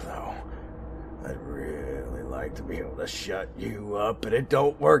like to, though. I'd really like to be able to shut you up, but it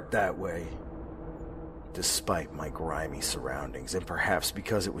don't work that way." Despite my grimy surroundings, and perhaps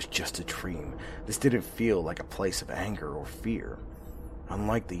because it was just a dream, this didn't feel like a place of anger or fear.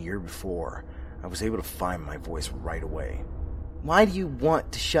 Unlike the year before, I was able to find my voice right away. "Why do you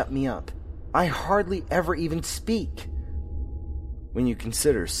want to shut me up? I hardly ever even speak." When you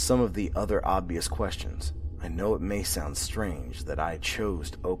consider some of the other obvious questions, I know it may sound strange that I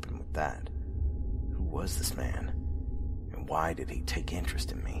chose to open with that. Who was this man? And why did he take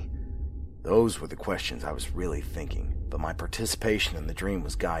interest in me? Those were the questions I was really thinking, but my participation in the dream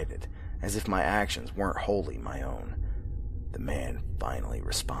was guided, as if my actions weren't wholly my own. The man finally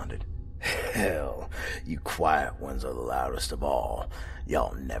responded. "Hell, you quiet ones are the loudest of all.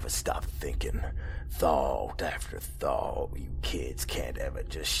 Y'all never stop thinking. Thought after thought. You kids can't ever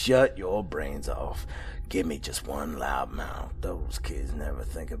just shut your brains off. Give me just one loud mouth. Those kids never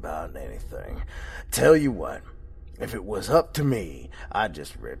think about anything. Tell you what, if it was up to me, I'd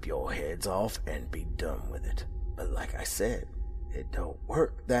just rip your heads off and be done with it. But like I said, it don't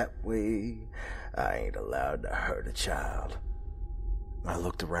work that way. I ain't allowed to hurt a child." I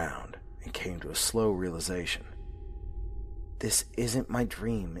looked around and came to a slow realization. This isn't my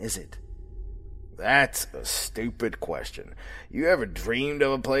dream, is it? That's a stupid question. You ever dreamed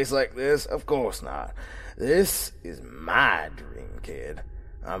of a place like this? Of course not. This is my dream, kid.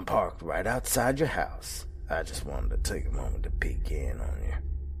 I'm parked right outside your house. I just wanted to take a moment to peek in on you.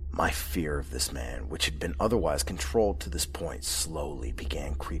 My fear of this man, which had been otherwise controlled to this point, slowly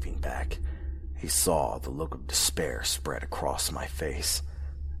began creeping back. He saw the look of despair spread across my face.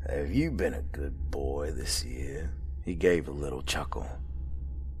 "Have you been a good boy this year?" He gave a little chuckle.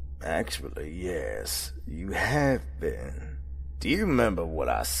 "Actually, yes, you have been. Do you remember what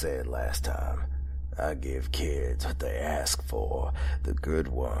I said last time? I give kids what they ask for, the good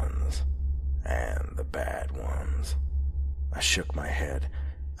ones and the bad ones." I shook my head.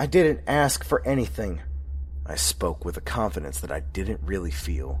 "I didn't ask for anything." I spoke with a confidence that I didn't really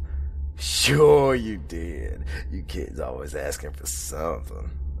feel. "Sure you did. You kids always asking for something.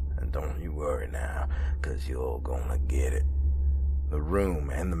 And don't you worry now, 'cause you're gonna get it." The room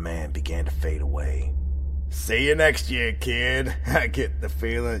and the man began to fade away. "See you next year, kid. I get the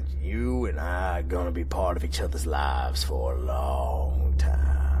feeling you and I are gonna be part of each other's lives for a long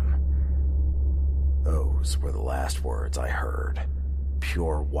time." Those were the last words I heard.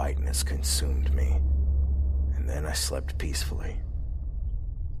 Pure whiteness consumed me, and then I slept peacefully.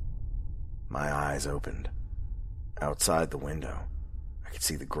 My eyes opened. Outside the window, I could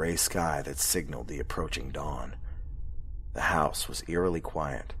see the gray sky that signaled the approaching dawn. The house was eerily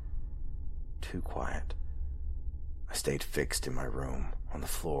quiet. Too quiet. I stayed fixed in my room, on the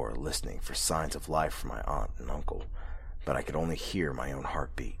floor, listening for signs of life from my aunt and uncle, but I could only hear my own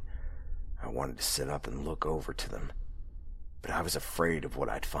heartbeat. I wanted to sit up and look over to them, but I was afraid of what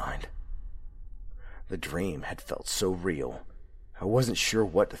I'd find. The dream had felt so real, I wasn't sure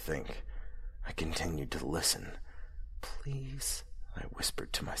what to think. I continued to listen. "Please," I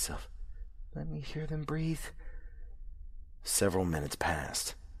whispered to myself, "let me hear them breathe." Several minutes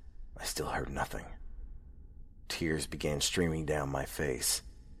passed. I still heard nothing. Tears began streaming down my face,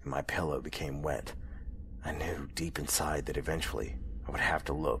 and my pillow became wet. I knew deep inside that eventually I would have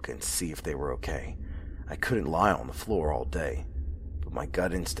to look and see if they were okay. I couldn't lie on the floor all day, but my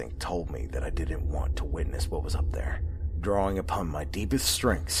gut instinct told me that I didn't want to witness what was up there. Drawing upon my deepest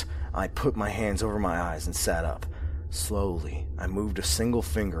strengths, I put my hands over my eyes and sat up. Slowly, I moved a single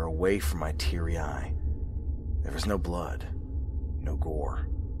finger away from my teary eye. There was no blood, no gore.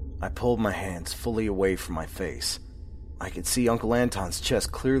 I pulled my hands fully away from my face. I could see Uncle Anton's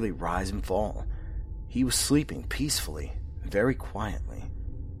chest clearly rise and fall. He was sleeping peacefully, very quietly.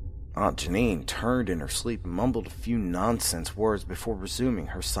 Aunt Janine turned in her sleep and mumbled a few nonsense words before resuming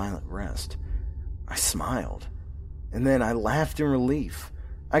her silent rest. I smiled, and then I laughed in relief.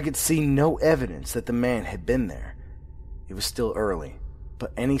 I could see no evidence that the man had been there. It was still early,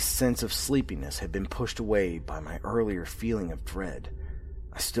 but any sense of sleepiness had been pushed away by my earlier feeling of dread.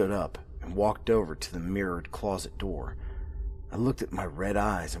 I stood up and walked over to the mirrored closet door. I looked at my red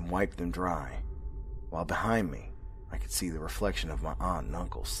eyes and wiped them dry, while behind me I could see the reflection of my aunt and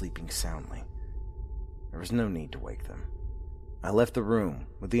uncle sleeping soundly. There was no need to wake them. I left the room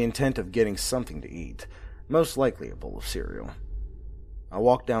with the intent of getting something to eat, most likely a bowl of cereal. I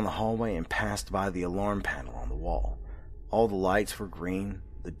walked down the hallway and passed by the alarm panel on the wall. All the lights were green,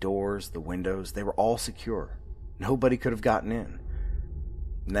 the doors, the windows, they were all secure. Nobody could have gotten in.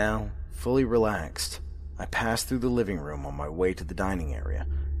 Now, fully relaxed, I passed through the living room on my way to the dining area.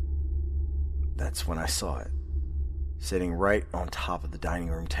 That's when I saw it, sitting right on top of the dining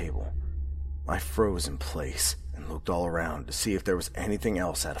room table. I froze in place and looked all around to see if there was anything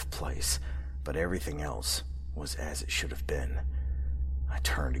else out of place, but everything else was as it should have been. I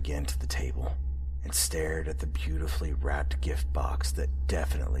turned again to the table and stared at the beautifully wrapped gift box that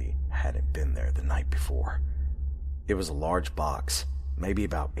definitely hadn't been there the night before. It was a large box, maybe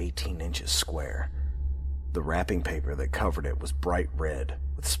about 18 inches square. The wrapping paper that covered it was bright red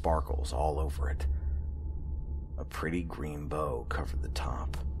with sparkles all over it. A pretty green bow covered the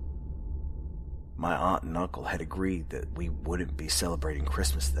top. My aunt and uncle had agreed that we wouldn't be celebrating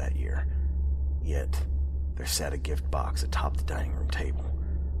Christmas that year, yet there sat a gift box atop the dining room table.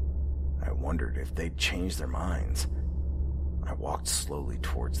 I wondered if they'd changed their minds. I walked slowly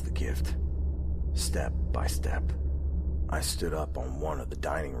towards the gift. Step by step, I stood up on one of the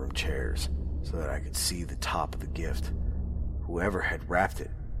dining room chairs so that I could see the top of the gift. Whoever had wrapped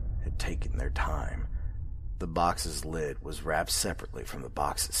it had taken their time. The box's lid was wrapped separately from the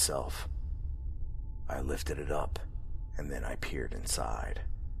box itself. I lifted it up, and then I peered inside.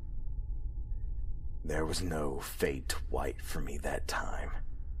 There was no fade to white for me that time.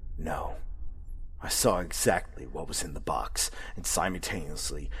 No. I saw exactly what was in the box, and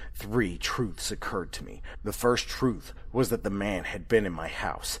simultaneously 3 truths occurred to me. The first truth was that the man had been in my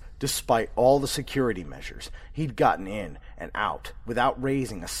house. Despite all the security measures, he'd gotten in and out without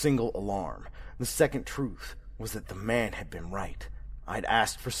raising a single alarm. The second truth was that the man had been right. I'd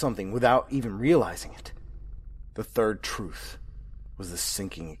asked for something without even realizing it. The third truth was the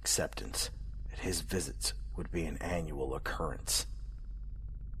sinking acceptance that his visits would be an annual occurrence.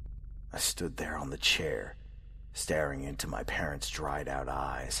 I stood there on the chair, staring into my parents' dried-out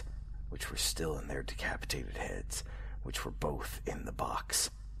eyes, which were still in their decapitated heads, which were both in the box.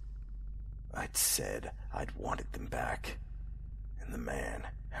 I'd said I'd wanted them back, and the man,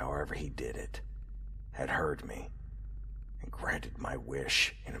 however he did it, had heard me and granted my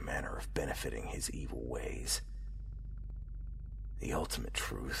wish in a manner of benefiting his evil ways. The ultimate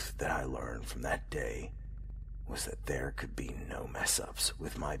truth that I learned from that day was that there could be no mess-ups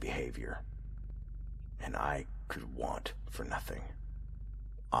with my behavior, and I could want for nothing.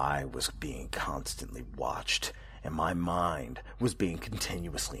 I was being constantly watched, and my mind was being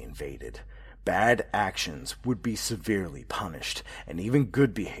continuously invaded. Bad actions would be severely punished, and even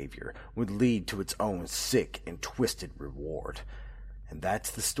good behavior would lead to its own sick and twisted reward. And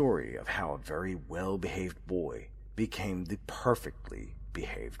that's the story of how a very well-behaved boy became the perfectly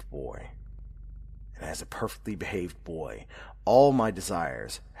behaved boy. And as a perfectly behaved boy, all my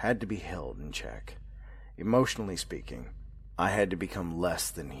desires had to be held in check. Emotionally speaking, I had to become less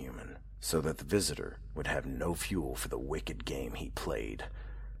than human, so that the visitor would have no fuel for the wicked game he played.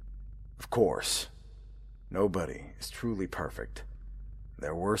 Of course, nobody is truly perfect.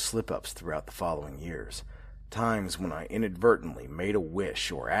 There were slip-ups throughout the following years, times when I inadvertently made a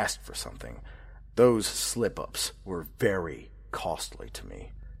wish or asked for something. Those slip-ups were very costly to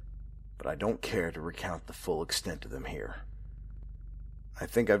me, but I don't care to recount the full extent of them here. I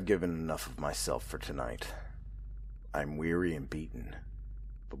think I've given enough of myself for tonight. I'm weary and beaten,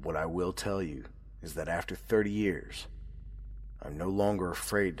 but what I will tell you is that after 30 years, I'm no longer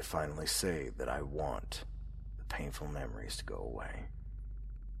afraid to finally say that I want the painful memories to go away.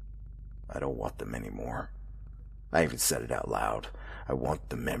 I don't want them anymore. I even said it out loud. I want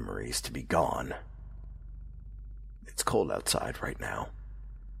the memories to be gone. It's cold outside right now,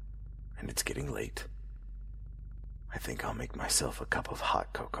 and it's getting late. I think I'll make myself a cup of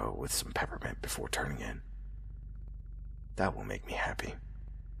hot cocoa with some peppermint before turning in. That will make me happy.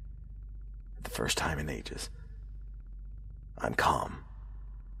 For the first time in ages, I'm calm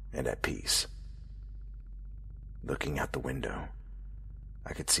and at peace. Looking out the window,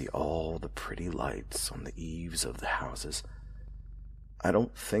 I could see all the pretty lights on the eaves of the houses. I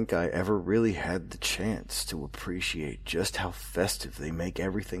don't think I ever really had the chance to appreciate just how festive they make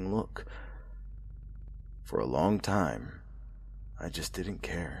everything look. For a long time, I just didn't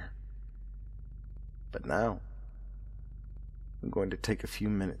care. But now, I'm going to take a few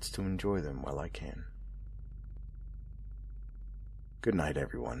minutes to enjoy them while I can. Good night,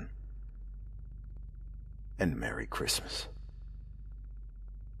 everyone, and Merry Christmas.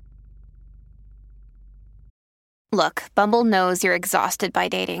 Look, Bumble knows you're exhausted by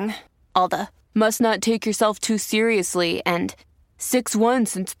dating. All the, must not take yourself too seriously, and 6'1"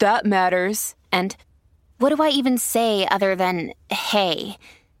 since that matters, and what do I even say other than, hey?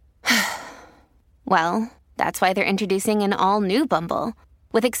 Well, that's why they're introducing an all-new Bumble,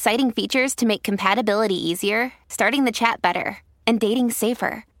 with exciting features to make compatibility easier, starting the chat better, and dating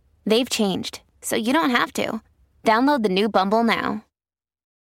safer. They've changed, so you don't have to. Download the new Bumble now.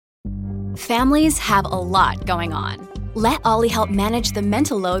 Families have a lot going on. Let Ollie help manage the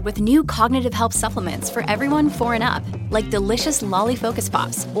mental load with new cognitive help supplements for everyone 4 and up, like delicious Lolly Focus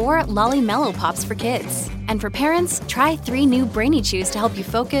Pops or Lolly Mellow Pops for kids. And for parents, try 3 new Brainy Chews to help you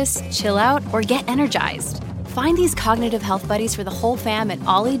focus, chill out, or get energized. Find these cognitive health buddies for the whole fam at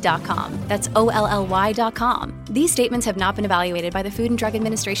ollie.com. That's OLLY.com. These statements have not been evaluated by the Food and Drug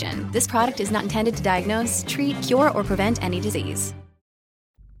Administration. This product is not intended to diagnose, treat, cure, or prevent any disease.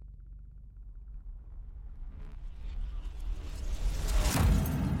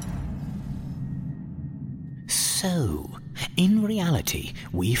 So, in reality,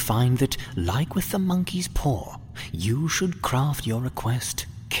 we find that, like with the monkey's paw, you should craft your request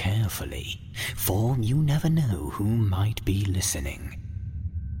carefully, for you never know who might be listening.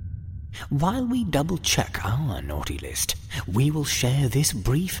 While we double-check our naughty list, we will share this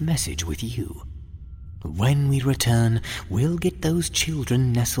brief message with you. When we return, we'll get those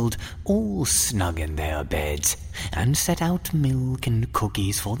children nestled all snug in their beds and set out milk and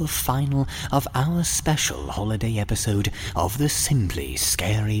cookies for the final of our special holiday episode of the Simply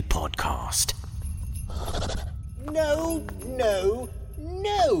Scary Podcast. No,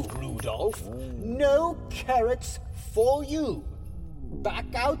 Rudolph. No carrots for you. Back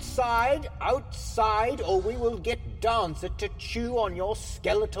outside, or we will get Dancer to chew on your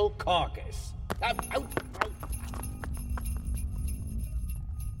skeletal carcass. Out.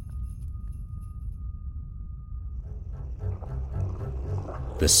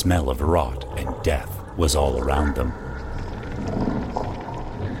 The smell of rot and death was all around them.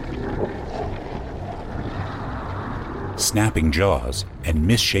 Snapping jaws and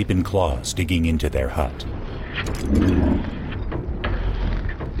misshapen claws digging into their hut.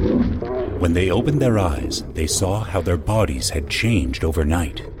 When they opened their eyes, they saw how their bodies had changed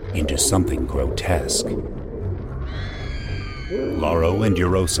overnight into something grotesque. Lauro and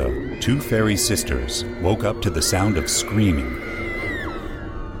Eurosa, 2 fairy sisters, woke up to the sound of screaming.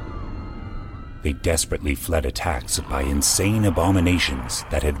 They desperately fled attacks by insane abominations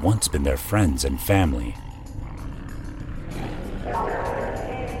that had once been their friends and family.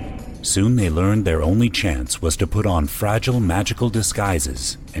 Soon they learned their only chance was to put on fragile magical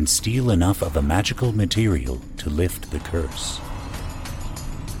disguises and steal enough of a magical material to lift the curse.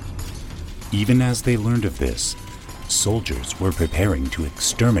 Even as they learned of this, soldiers were preparing to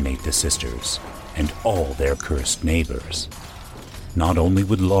exterminate the sisters and all their cursed neighbors. Not only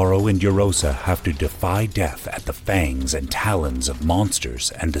would Lauro and Eurosa have to defy death at the fangs and talons of monsters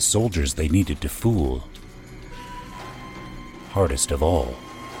and the soldiers they needed to fool. Hardest of all,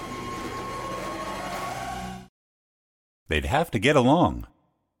 they'd have to get along.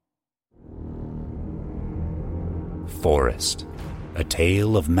 Forest. A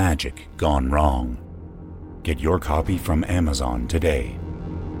Tale of Magic Gone Wrong. Get your copy from Amazon today.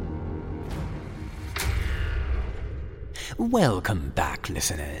 Welcome back,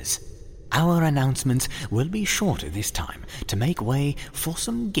 listeners. Our announcements will be shorter this time to make way for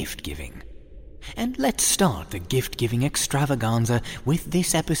some gift-giving. And let's start the gift-giving extravaganza with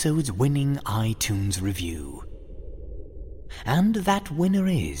this episode's winning iTunes review. And that winner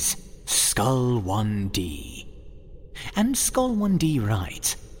is Skull1D. And Skull1D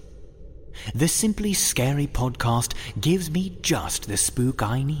writes, "The Simply Scary Podcast gives me just the spook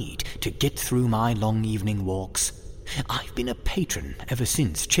I need to get through my long evening walks. I've been a patron ever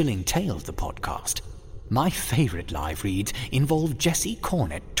since Chilling Tales the podcast. My favorite live reads involve Jesse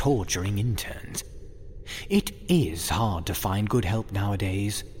Cornett torturing interns. It is hard to find good help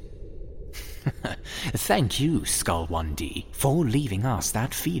nowadays." Thank you, Skull1D, for leaving us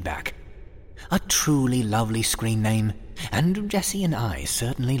that feedback. A truly lovely screen name, and Jesse and I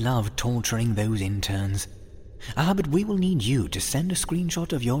certainly love torturing those interns. But we will need you to send a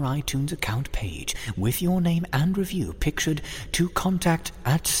screenshot of your iTunes account page with your name and review pictured to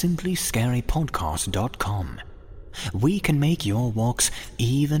contact@simplyscarypodcast.com. We can make your walks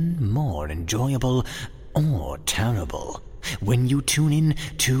even more enjoyable or terrible when you tune in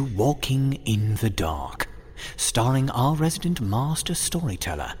to Walking in the Dark, starring our resident master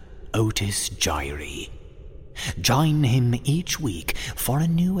storyteller, Otis Gyrie. Join him each week for a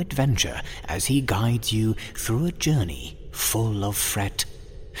new adventure as he guides you through a journey full of fret.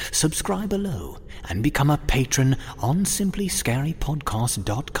 Subscribe below and become a patron on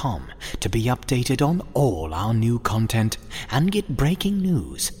simplyscarypodcast.com to be updated on all our new content and get breaking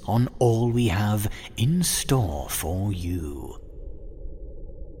news on all we have in store for you.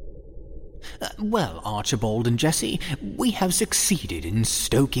 Well, Archibald and Jessie, we have succeeded in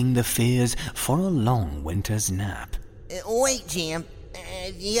stoking the fears for a long winter's nap. Wait, Jim.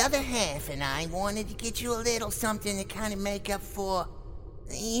 The other half and I wanted to get you a little something to kind of make up for,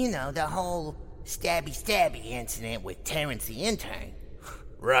 the whole stabby incident with Terrence the intern.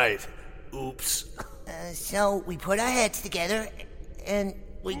 Right. Oops. So we put our heads together and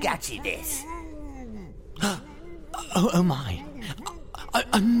we got you this. Oh my.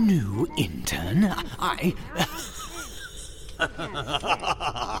 A new intern? I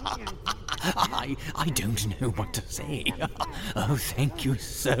don't know what to say. Oh, thank you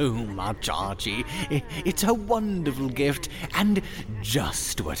so much, Archie. It's a wonderful gift and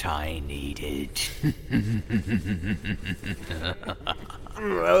just what I needed.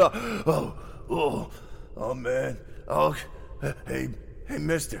 Oh, man. Oh, hey,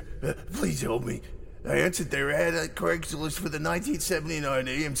 mister, please help me. I answered their ad at Craigslist for the 1979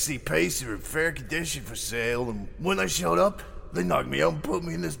 AMC Pacer in fair condition for sale, and when I showed up, they knocked me out and put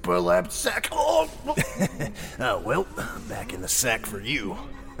me in this burlap sack. Oh, well, I'm back in the sack for you.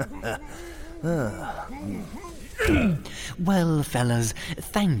 Well, fellas,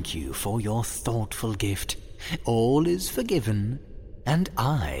 thank you for your thoughtful gift. All is forgiven, and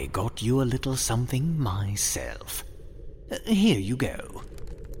I got you a little something myself. Here you go.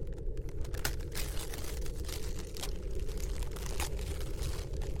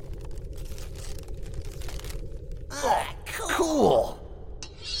 Cool!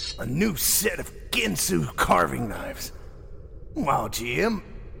 A new set of Ginsu carving knives. Wow, GM.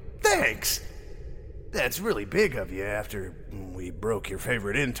 Thanks. That's really big of you after we broke your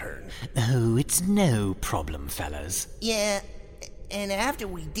favorite intern. Oh, it's no problem, fellas. Yeah, and after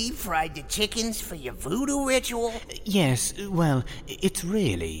we deep-fried the chickens for your voodoo ritual? Yes, well, it's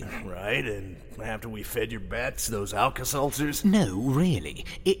really... Right, and after we fed your bats those Alka-Seltzers? No, really.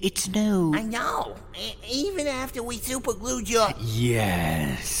 It's no... I know. Even after we superglued your...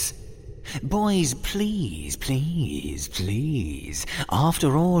 Yes. Boys, please.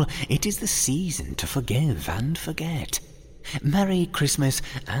 After all, it is the season to forgive and forget. Merry Christmas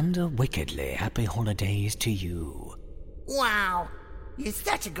and a wickedly happy holidays to you. Wow. You're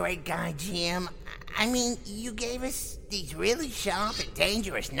such a great guy, Jim. I mean, you gave us these really sharp and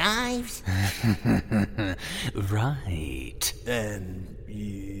dangerous knives. Right. And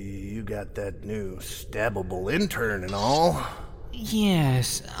you got that new stabbable intern and all?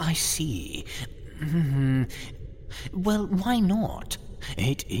 Yes, I see. Well, why not?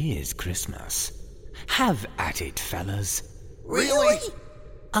 It is Christmas. Have at it, fellas. Really?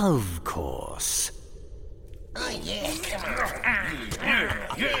 Of course. Oh, yeah.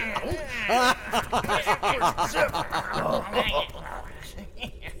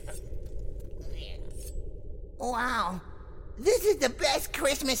 Wow. This is the best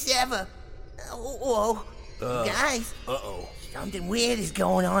Christmas ever. Whoa. Guys. Uh-oh. Something weird is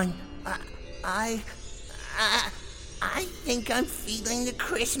going on. I think I'm feeling the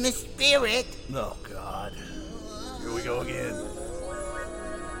Christmas spirit. Oh, God. Here we go again.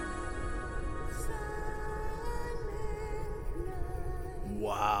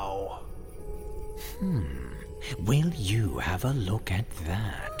 Wow. Will you have a look at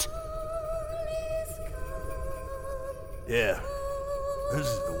that? Yeah. This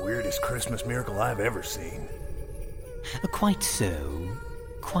is the weirdest Christmas miracle I've ever seen. Quite so.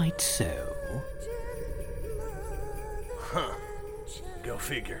 Huh. Go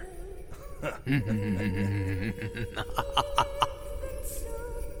figure.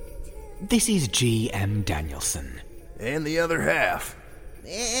 This is G.M. Danielson. And the other half.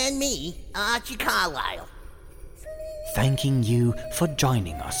 And me, Archie Carlisle. Thanking you for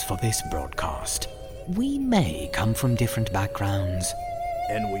joining us for this broadcast. We may come from different backgrounds.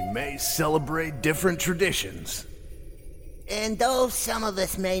 And we may celebrate different traditions. And though some of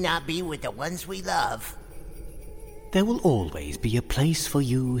us may not be with the ones we love, there will always be a place for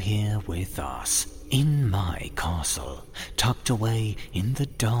you here with us, in my castle, tucked away in the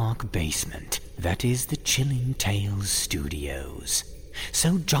dark basement that is the Chilling Tales Studios.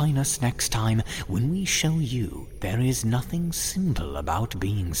 So join us next time when we show you there is nothing simple about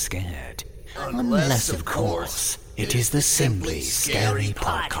being scared. Unless, of course, it is the Simply Scary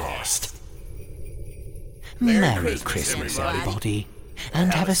Podcast. Merry Christmas, everybody.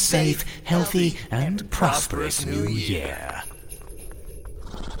 and have a safe, healthy, and prosperous new year.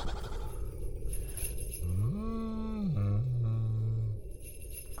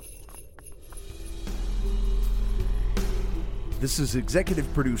 This is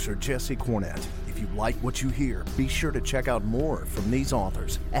executive producer Jesse Cornett. If you like what you hear, be sure to check out more from these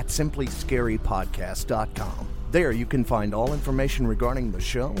authors at simplyscarypodcast.com. There you can find all information regarding the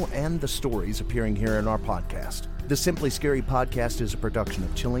show and the stories appearing here in our podcast. The Simply Scary Podcast is a production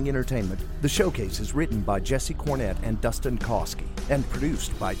of Chilling Entertainment. The Showcase is written by Jesse Cornett and Dustin Kosky and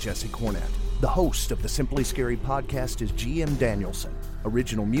produced by Jesse Cornett. The host of the Simply Scary Podcast is G.M. Danielson.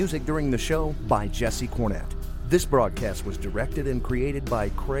 Original music during the show by Jesse Cornett. This broadcast was directed and created by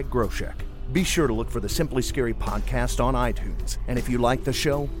Craig Groshek. Be sure to look for the Simply Scary Podcast on iTunes. And if you like the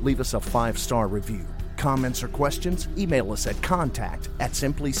show, leave us a 5-star review. Comments or questions? Email us at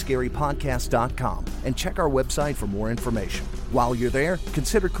contact@simplyscarypodcast.com and check our website for more information. While you're there,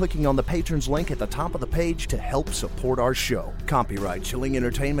 consider clicking on the patrons link at the top of the page to help support our show. Copyright Chilling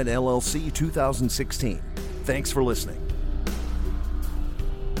Entertainment LLC 2016. Thanks for listening.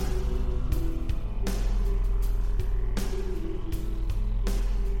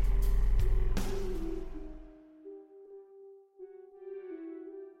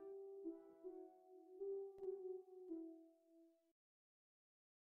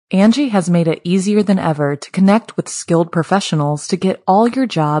 Angie has made it easier than ever to connect with skilled professionals to get all your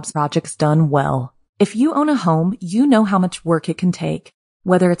jobs projects done well. If you own a home, you know how much work it can take,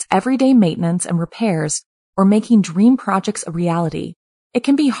 whether it's everyday maintenance and repairs or making dream projects a reality. It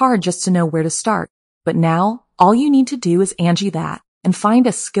can be hard just to know where to start, but now all you need to do is Angie that and find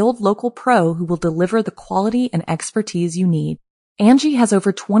a skilled local pro who will deliver the quality and expertise you need. Angie has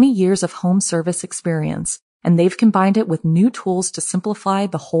over 20 years of home service experience, and they've combined it with new tools to simplify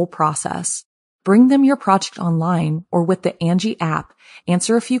the whole process. Bring them your project online or with the Angie app,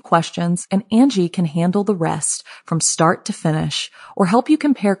 answer a few questions, and Angie can handle the rest from start to finish or help you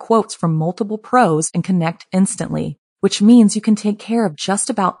compare quotes from multiple pros and connect instantly, which means you can take care of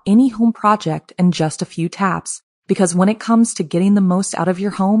just about any home project in just a few taps. Because when it comes to getting the most out of your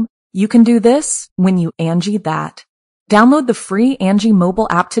home, you can do this when you Angie that. Download the free Angie mobile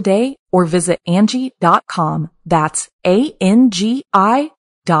app today or visit Angie.com. That's ANGI.com.